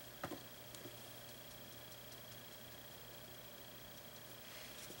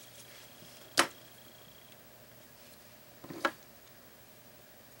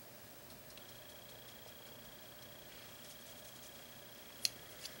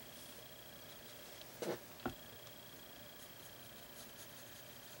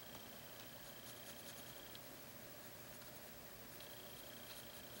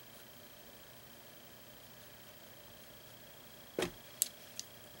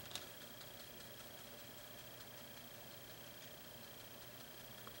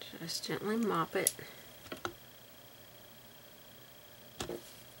 Just gently mop it.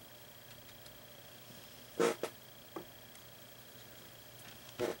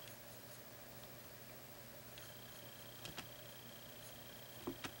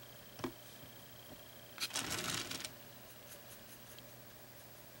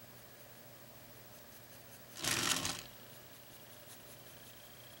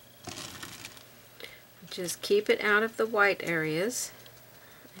 Just keep it out of the white areas.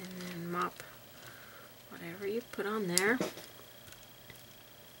 And then mop whatever you put on there.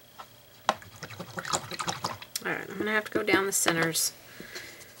 Alright, I'm going to have to go down the centers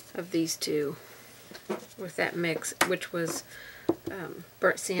of these two with that mix, which was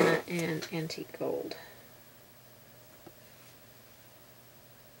burnt sienna and antique gold.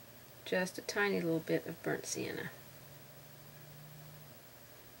 Just a tiny little bit of burnt sienna.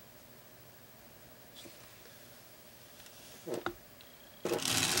 I'm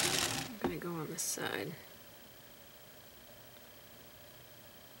going to go on this side.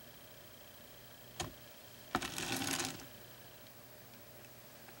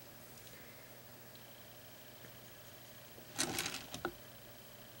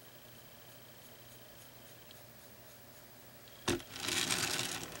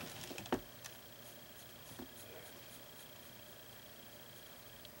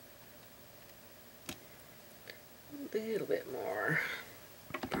 A little bit more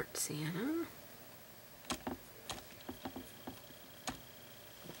burnt sienna.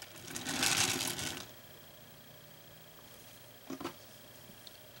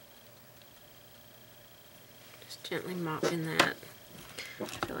 Just gently mopping that. I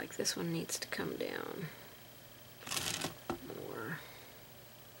feel like this one needs to come down more.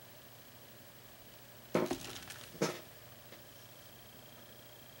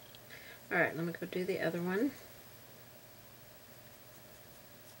 Alright, let me go do the other one.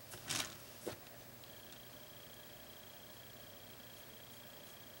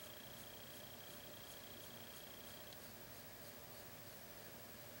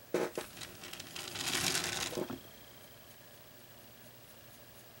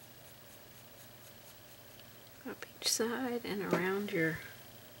 Up each side and around your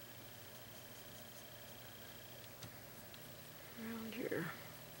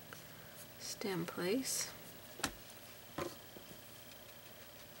stem place.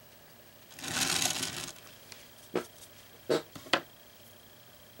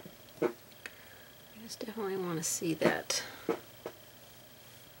 I just definitely want to see that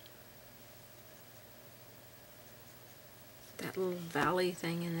little valley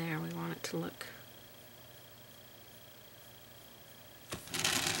thing in there. We want it to look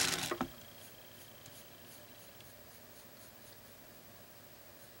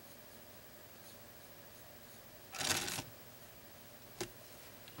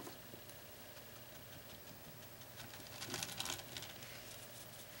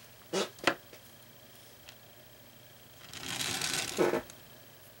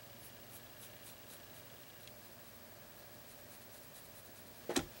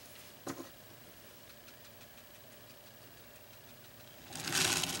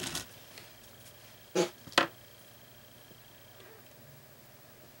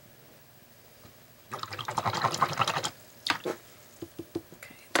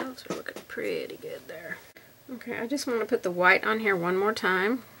pretty good there. Okay, I just want to put the white on here one more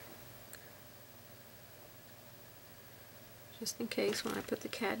time, just in case when I put the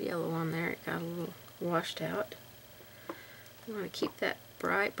cad yellow on there it got a little washed out. You want to keep that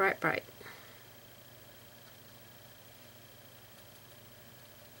bright, bright, bright.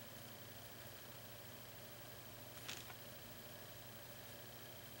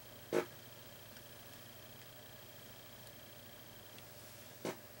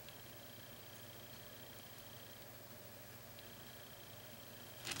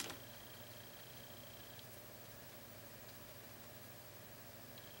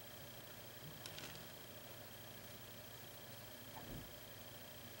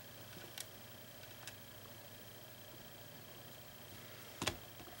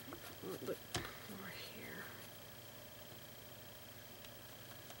 A little bit more here.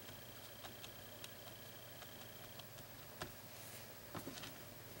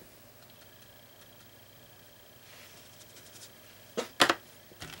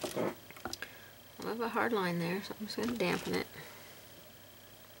 I have a hard line there, so I'm just going to dampen it.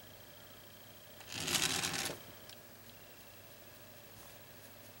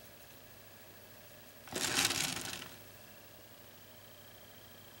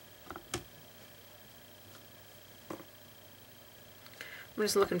 I'm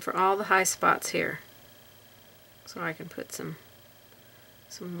just looking for all the high spots here so I can put some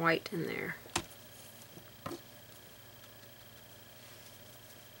white in there.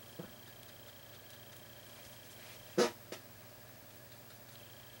 And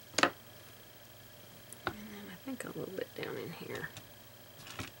then I think a little bit down in here.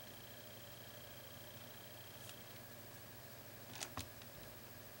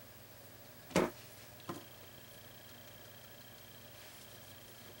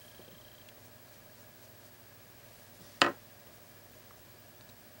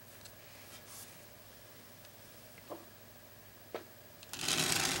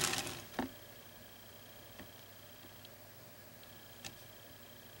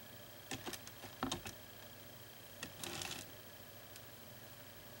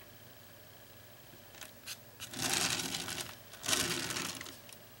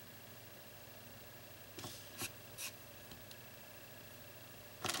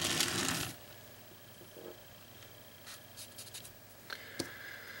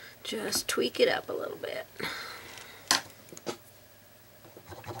 Just tweak it up a little bit.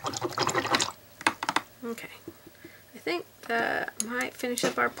 Okay, I think that might finish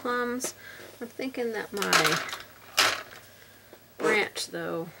up our plums. I'm thinking that my branch,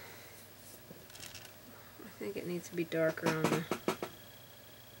 though, I think it needs to be darker on the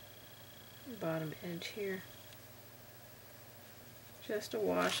bottom edge here. Just a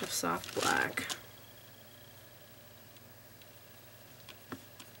wash of soft black.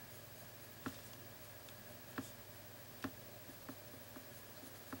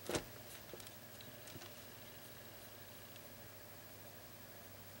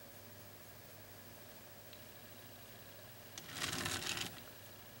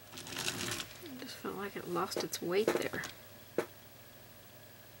 like it lost its weight there.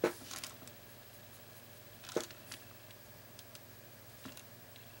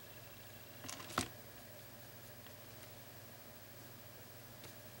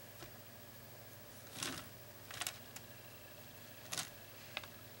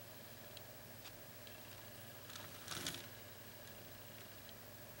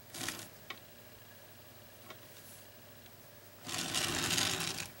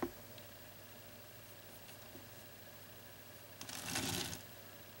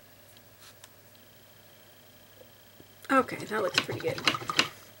 Okay, that looks pretty good.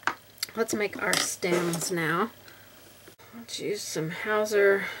 Let's make our stems now. Let's use some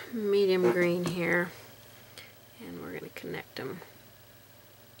Hauser medium green here, and we're going to connect them.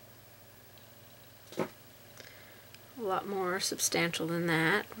 A lot more substantial than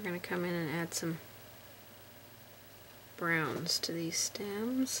that. We're going to come in and add some browns to these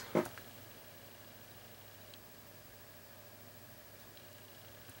stems.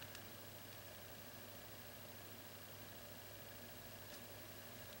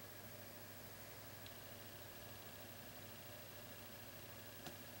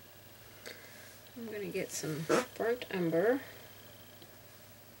 I'm going to get some burnt umber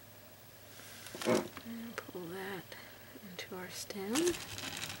and pull that into our stem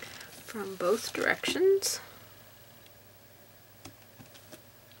from both directions.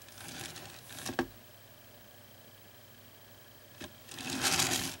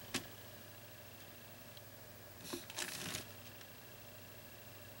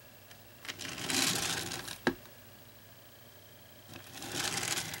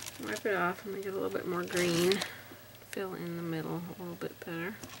 Wipe it off and make it a little bit more green. Fill in the middle a little bit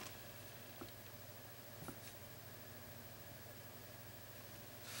better.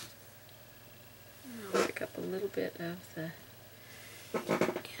 I'll pick up a little bit of the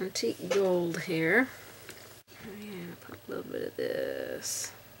antique gold here. And put a little bit of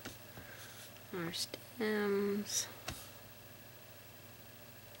this on our stems.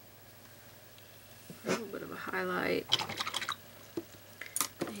 A little bit of a highlight.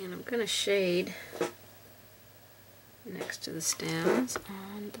 And I'm going to shade next to the stems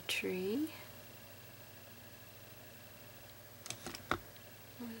on the tree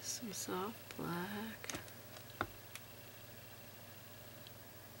with some soft black.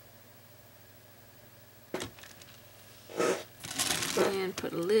 And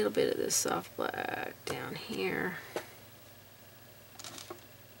put a little bit of this soft black down here.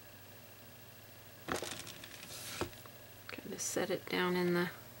 Kind of set it down in the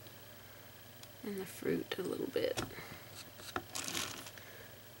fruit a little bit.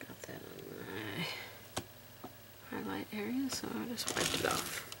 Got that on my highlight area, so I just wiped it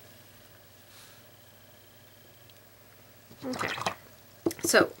off. Okay,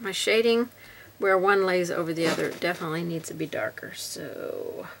 so my shading where one lays over the other definitely needs to be darker,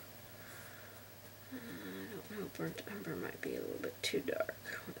 so I don't know, burnt umber might be a little bit too dark.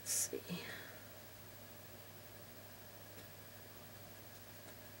 Let's see.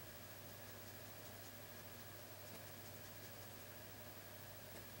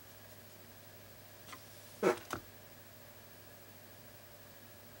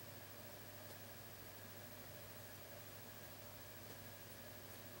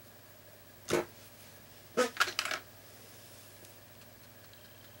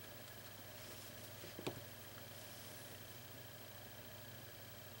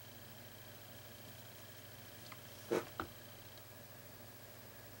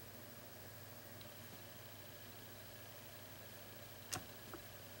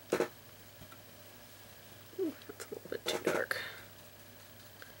 That's a little bit too dark.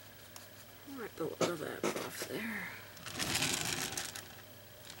 Wipe a little of that off there.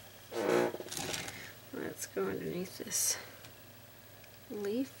 Let's go underneath this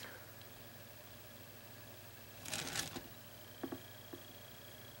leaf.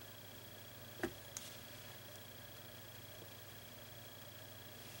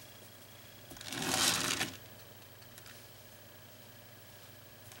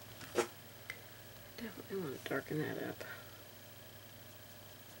 Definitely want to darken that up.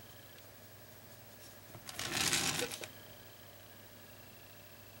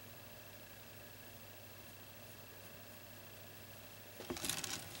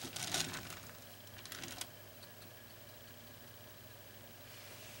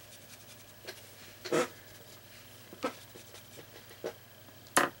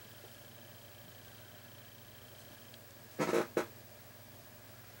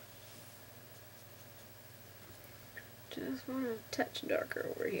 Just want a touch darker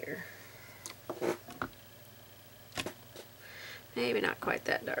over here. Maybe not quite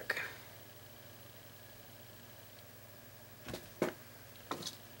that dark.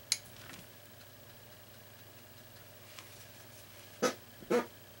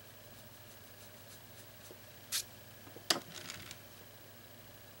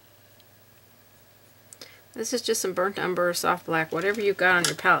 This is just some burnt umber or soft black, whatever you've got on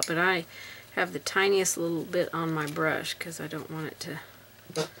your palette, but I have the tiniest little bit on my brush because I don't want it to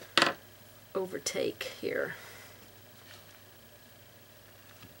overtake here.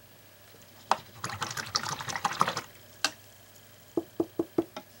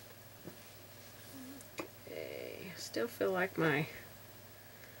 Okay, still feel like my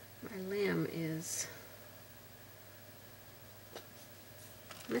limb is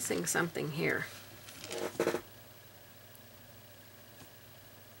missing something here.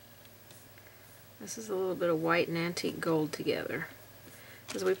 This is a little bit of white and antique gold together,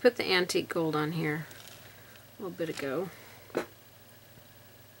 because we put the antique gold on here a little bit ago.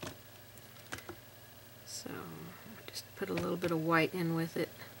 So just put a little bit of white in with it.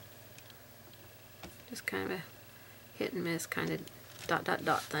 Just kind of a hit and miss kind of dot dot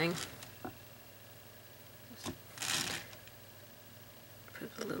dot thing. Just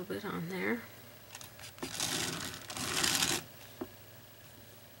put a little bit on there.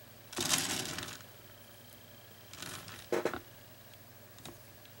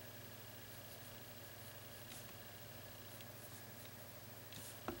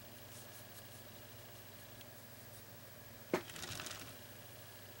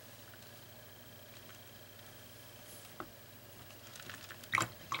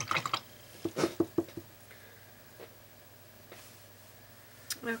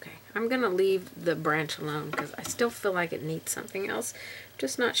 Okay, I'm going to leave the branch alone because I still feel like it needs something else.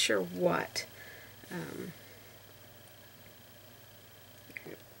 Just not sure what. I'll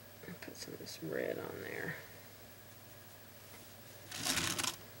put some of this red on there.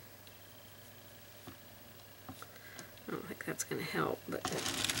 I don't think that's going to help, but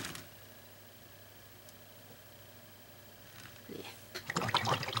yeah.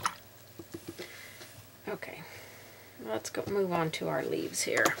 Okay. Let's go move on to our leaves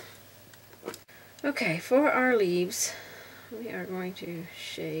here. Okay, for our leaves, we are going to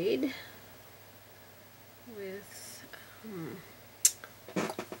shade with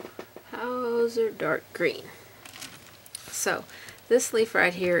Hauser dark green. So this leaf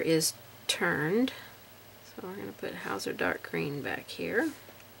right here is turned, so we're going to put Hauser dark green back here.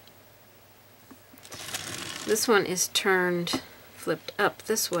 This one is turned, flipped up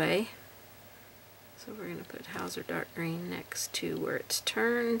this way. So we're going to put Hauser dark green next to where it's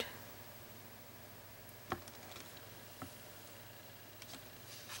turned.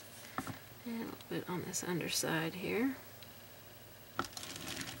 And a little bit on this underside here.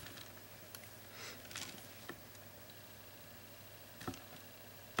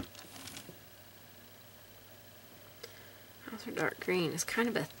 Hauser dark green is kind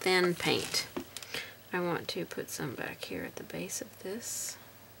of a thin paint. I want to put some back here at the base of this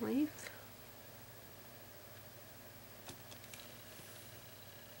leaf.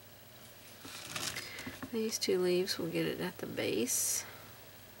 These two leaves, we'll get it at the base.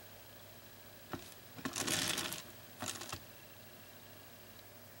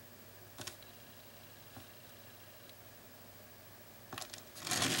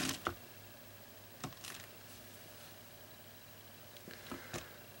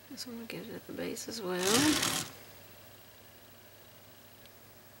 This one will get it at the base as well.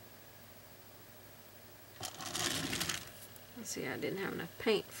 Let's see, I didn't have enough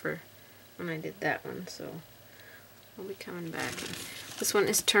paint for when I did that one, so we'll be coming back. This one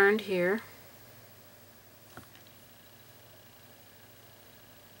is turned here.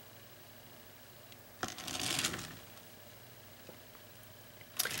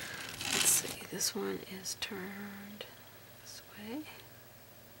 Let's see, this one is turned this way.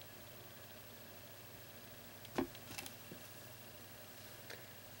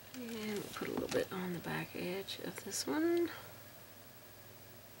 And we'll put a little bit on the back edge of this one.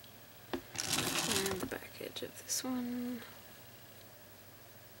 And the back edge of this one.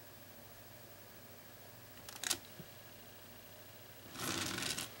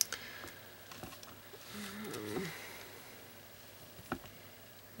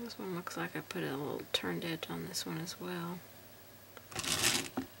 This one looks like I put a little turned edge on this one as well.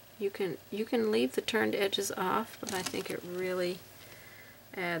 You can leave the turned edges off, but I think it really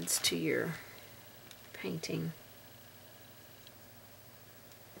adds to your painting.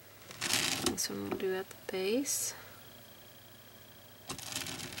 This one we'll do at the base.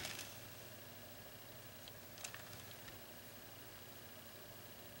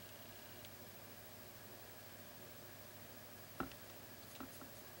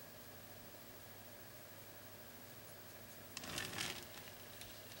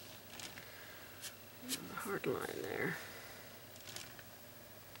 A hard line there.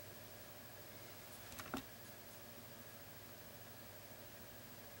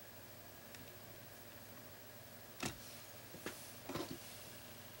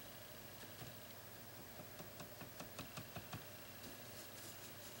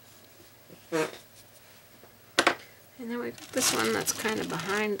 And then we've got this one that's kind of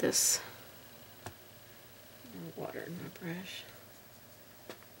behind this. Water in my brush.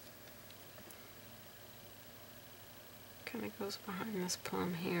 Kind of goes behind this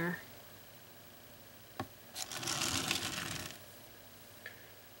plum here.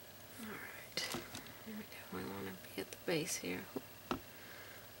 Alright, we definitely want to be at the base here.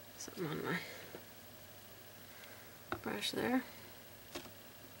 Something on my brush there.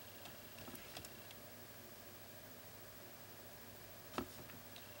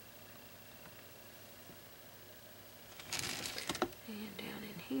 And down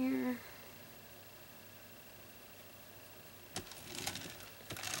in here.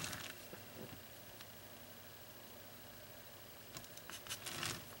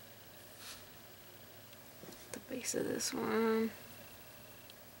 Base of this one. And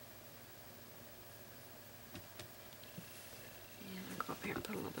I'll go up here and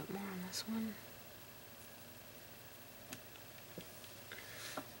put a little bit more on this one.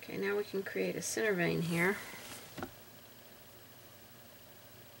 Okay, now we can create a center vein here.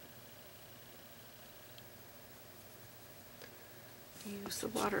 Use the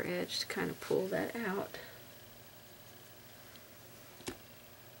water edge to kind of pull that out.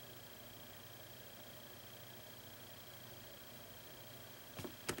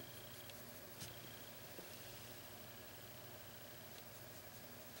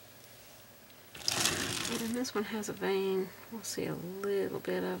 And this one has a vein. We'll see a little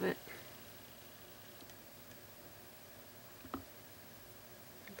bit of it.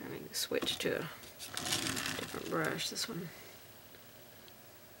 I need to switch to a different brush. This one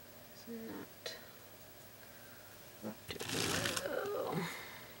is not too well.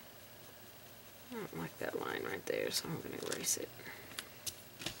 I don't like that line right there, so I'm going to erase it.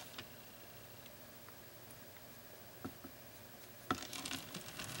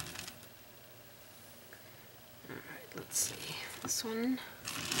 Let's see, this one.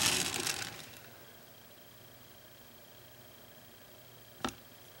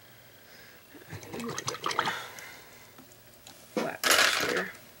 Flat brush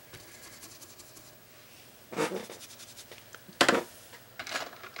here.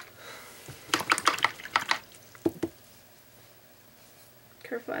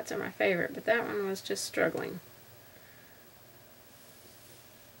 Curve flats are my favorite, but that one was just struggling.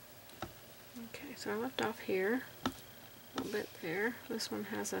 Okay, so I left off here. A little bit there. This one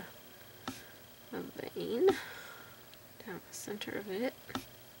has a vein down the center of it.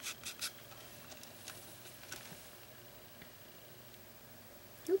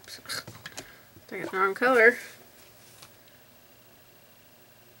 Oops, I got the wrong color.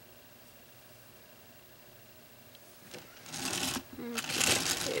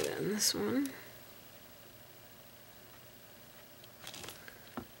 Okay, then this one.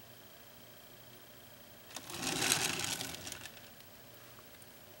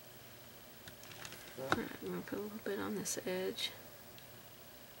 Alright, I'm going to put a little bit on this edge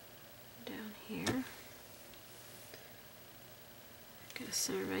down here. Get a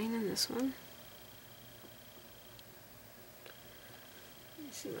center vein in this one. Let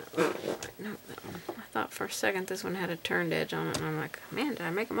me see my little line. No, that one. I thought for a second this one had a turned edge on it, and I'm like, man, did I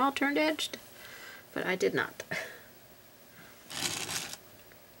make them all turned edged? But I did not.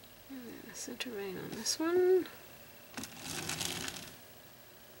 And then a center vein on this one.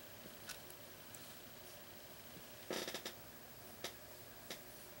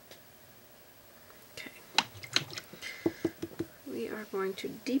 We are going to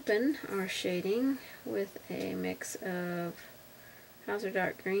deepen our shading with a mix of Hauser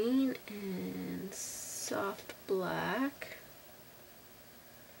dark green and soft black.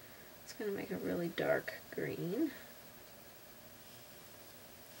 It's going to make a really dark green.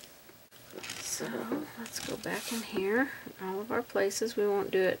 So let's go back in here. All of our places, we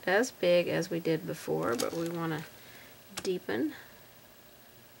won't do it as big as we did before, but we want to deepen.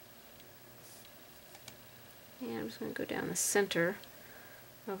 And I'm just going to go down the center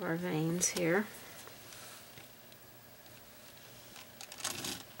of our veins here.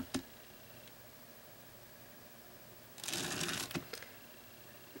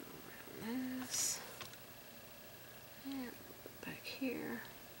 Around this. And back here.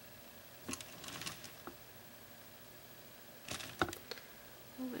 A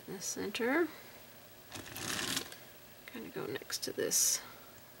little bit in the center. Kind of go next to this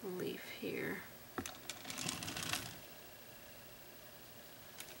leaf here.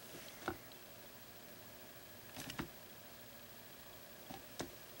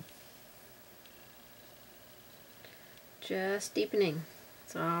 Just deepening.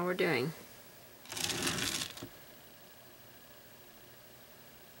 That's all we're doing.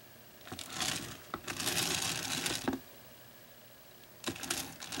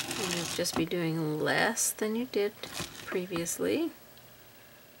 just be doing less than you did previously.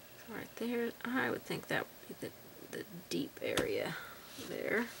 So right there, I would think that would be the deep area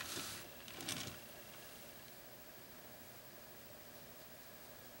there.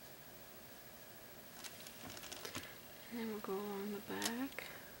 And then we'll go along the back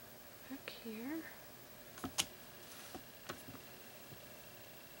here.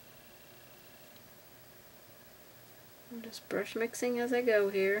 I'm just brush mixing as I go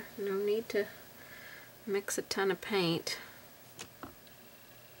here. No need to mix a ton of paint.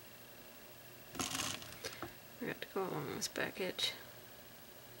 I got to go along this back edge.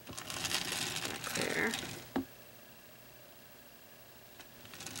 Back there.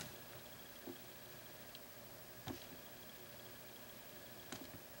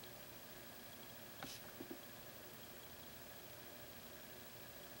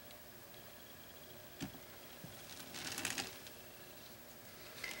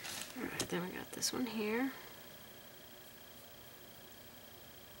 Alright, then we got this one here.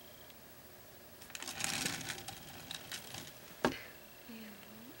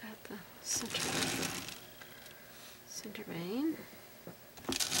 At the center of the center vein.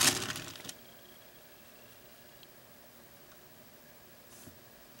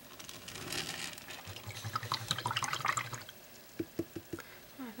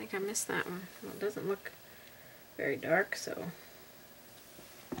 Oh, I think I missed that one. Well, it doesn't look very dark, so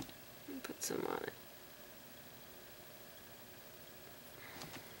I'll put some on it.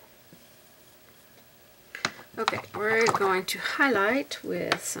 Okay, we're going to highlight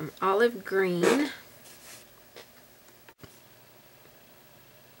with some olive green. Okay,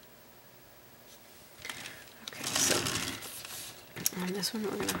 so on this one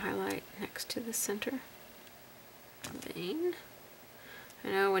we're going to highlight next to the center vein. I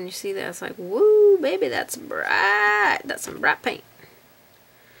know when you see that it's like, woo, baby, that's bright. That's some bright paint.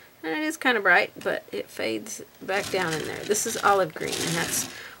 And it is kind of bright, but it fades back down in there. This is olive green, and that's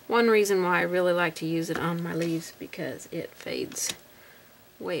one reason why I really like to use it on my leaves, because it fades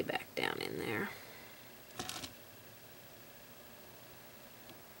way back down in there.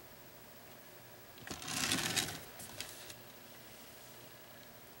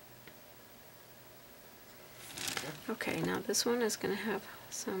 Okay, now this one is going to have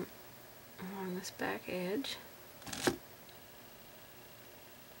some along this back edge.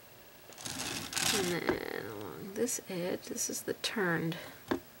 And then along this edge, this is the turned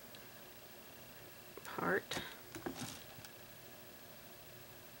part.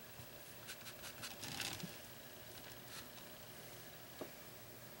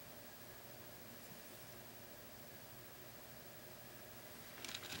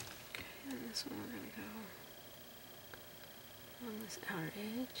 Okay, and this one we're going to go on this outer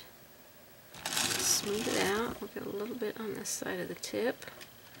edge. Smooth it out. We'll get a little bit on this side of the tip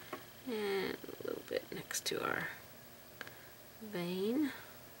and a little bit next to our vein.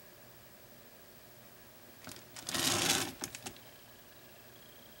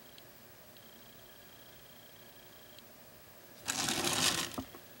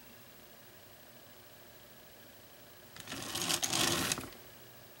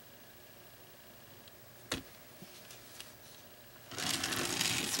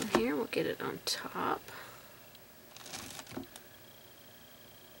 Here we'll get it on top.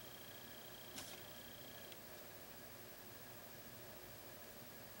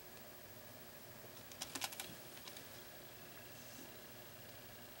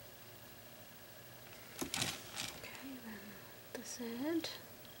 Okay, then this edge.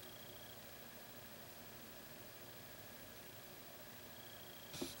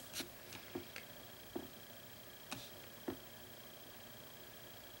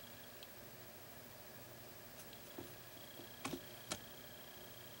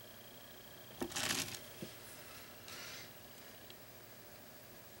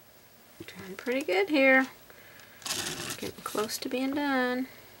 Doing pretty good here. Getting close to being done.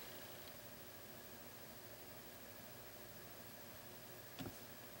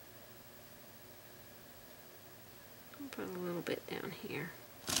 I'll put a little bit down here.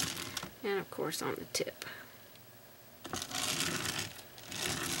 And of course on the tip.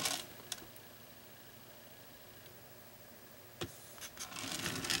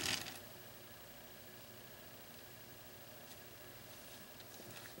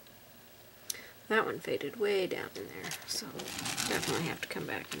 That one faded way down in there, so definitely have to come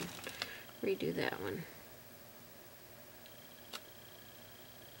back and redo that one.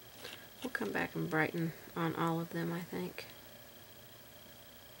 We'll come back and brighten on all of them, I think.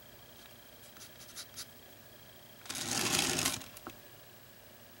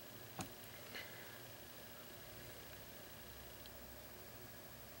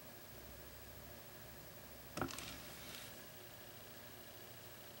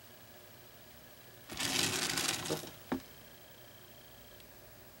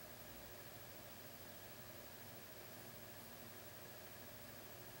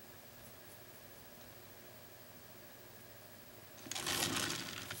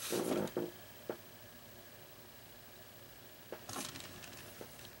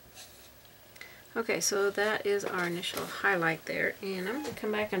 Okay, so that is our initial highlight there, and I'm going to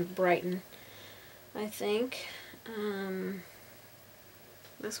come back and brighten, I think.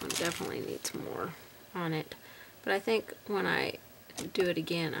 This one definitely needs more on it, but I think when I do it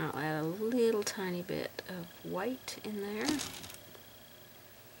again, I'll add a little tiny bit of white in there.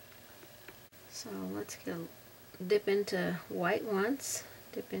 So let's dip into white once,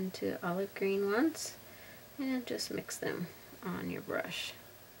 dip into olive green once, and just mix them on your brush.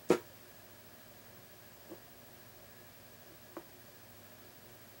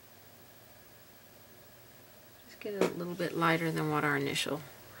 Just get it a little bit lighter than what our initial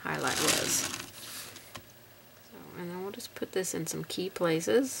highlight was. And then we'll just put this in some key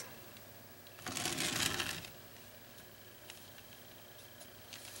places.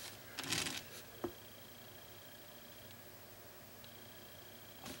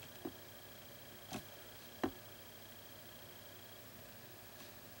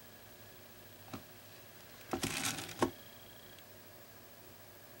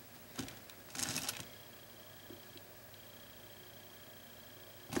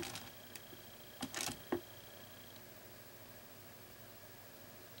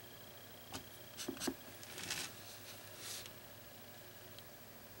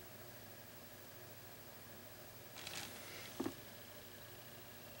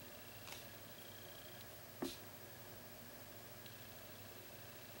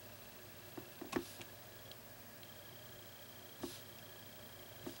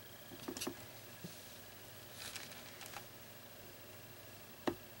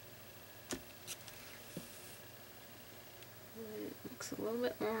 Mix a little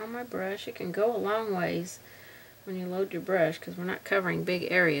bit more on my brush. It can go a long ways when you load your brush because we're not covering big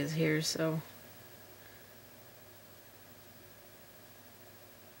areas here, so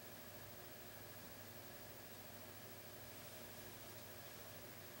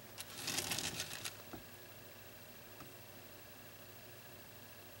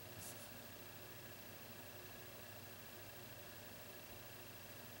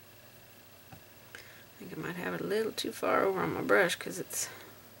I think I might have it a little too far over on my brush because it's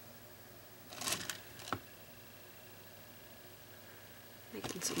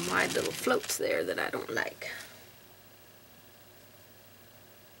making some wide little floats there that I don't like.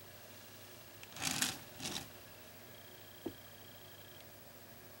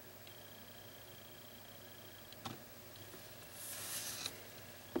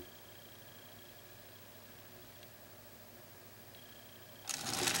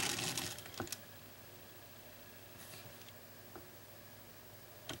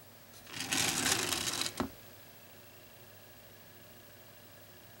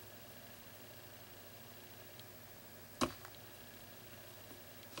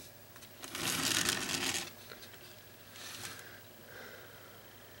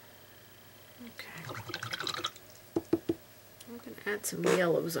 Add some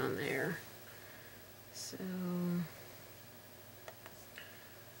yellows on there. So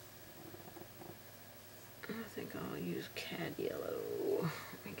I think I'll use cad yellow.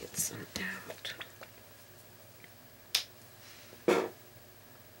 Let me get some out.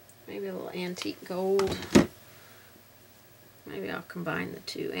 Maybe a little antique gold. Maybe I'll combine the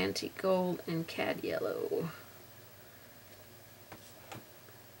two, antique gold and cad yellow.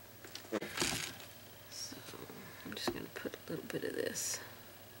 A little bit of this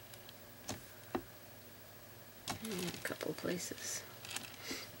in a couple places.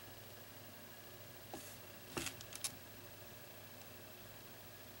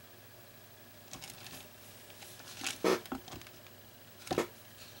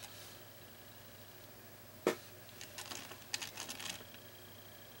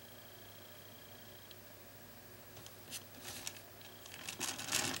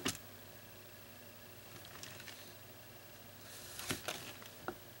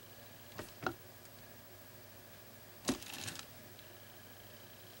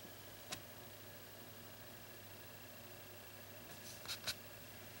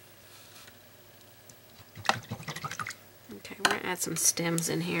 Okay, we're going to add some stems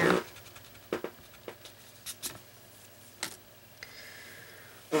in here.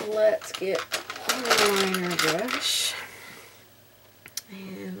 Let's get a liner brush.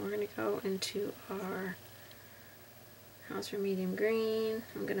 And we're going to go into our Hauser medium green.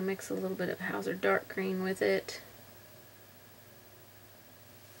 I'm going to mix a little bit of Hauser dark green with it.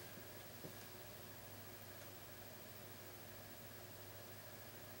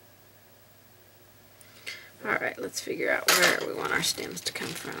 Alright, let's figure out where we want our stems to come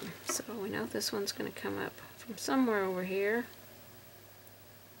from. So we know this one's going to come up from somewhere over here.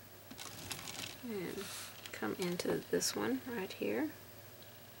 and come into this one right here.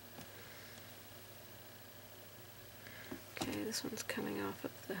 Okay, this one's coming off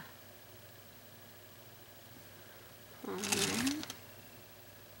of the plum there.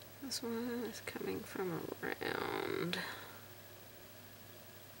 This one is coming from around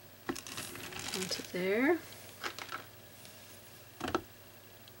into there.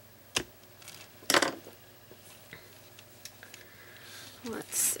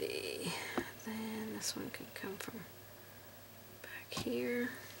 Let's see, then this one could come from back here.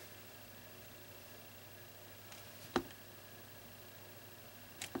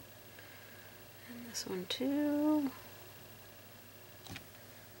 And this one too.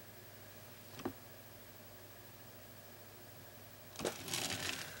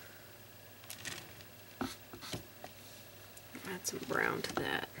 Add some brown to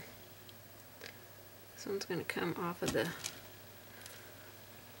that. This one's going to come off of the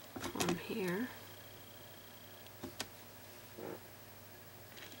plum here.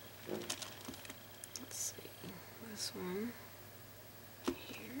 Let's see, this one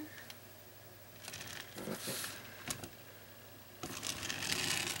here.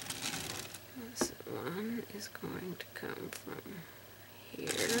 This one is going to come from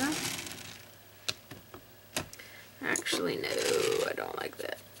here. Actually, no, I don't like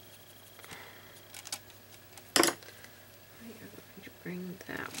that. We are going to bring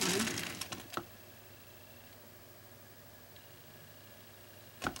that one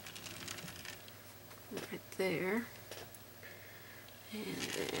right there. And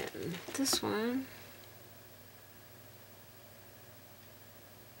then this one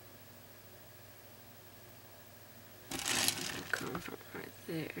will come from right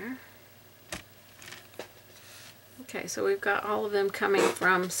there. Okay, so we've got all of them coming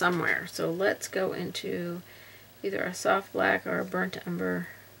from somewhere. So let's go into either a soft black or a burnt umber.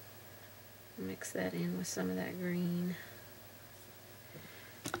 Mix that in with some of that green.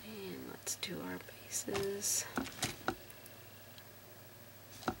 And let's do our bases.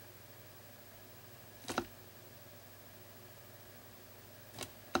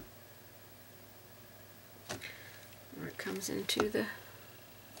 Where it comes into the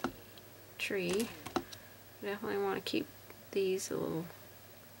tree. Definitely want to keep these a little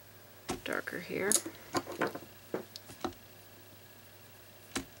darker here.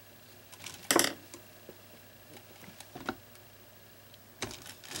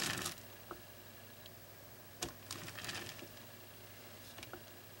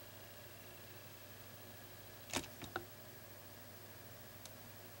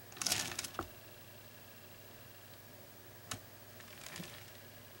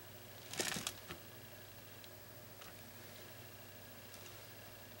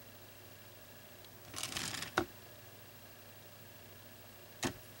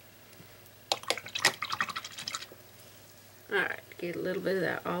 Alright, get a little bit of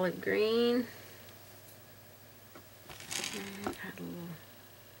that olive green. And add a little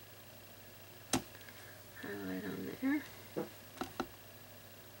highlight on there. Gonna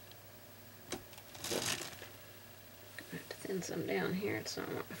have to thin some down here. It's not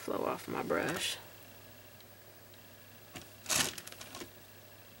wanting to flow off my brush.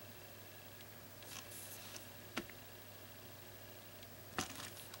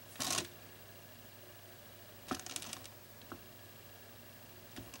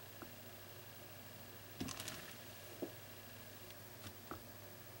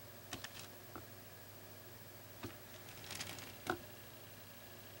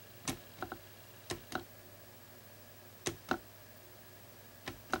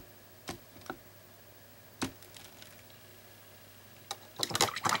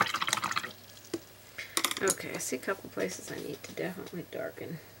 Okay, I see a couple places I need to definitely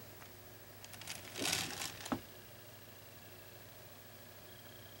darken.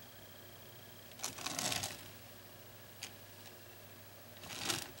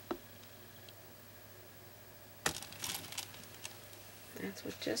 That's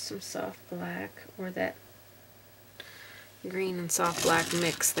with just some soft black, or that green and soft black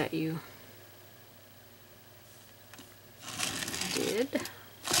mix that you did.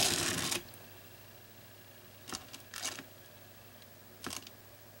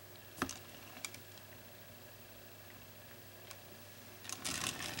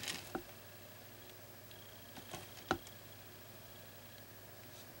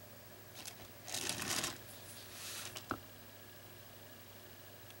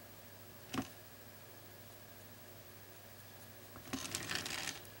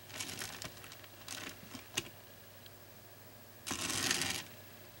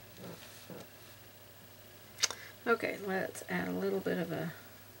 Okay, let's add a little bit of a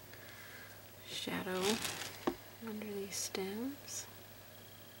shadow under these stems.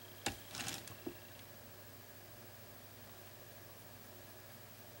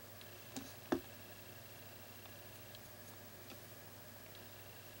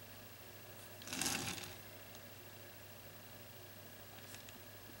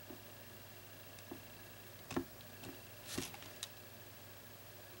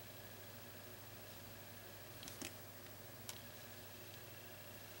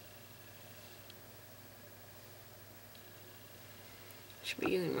 Should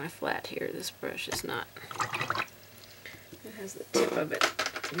be using my flat here. This brush is not. It has the tip of it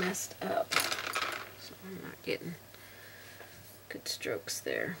messed up, so I'm not getting good strokes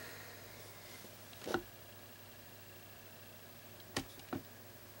there.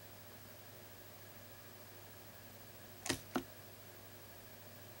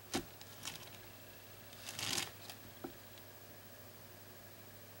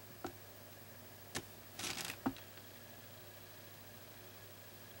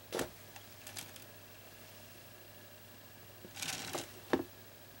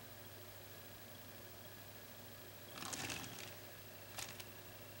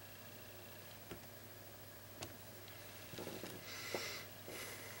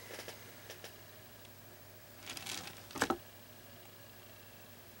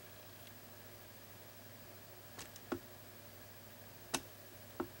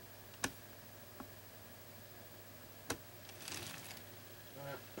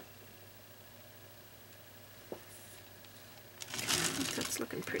 That's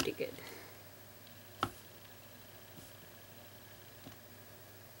looking pretty good.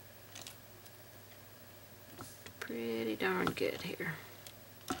 Pretty darn good here.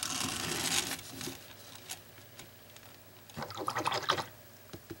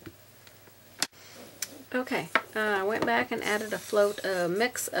 Okay, I went back and added a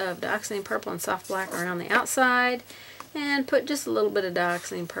mix of dioxazine purple and soft black around the outside, and put just a little bit of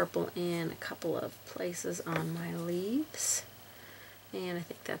dioxazine purple in a couple of places on my leaves. And I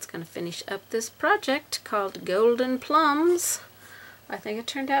think that's going to finish up this project called Golden Plums. I think it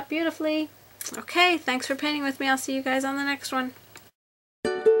turned out beautifully. Okay, thanks for painting with me. I'll see you guys on the next one.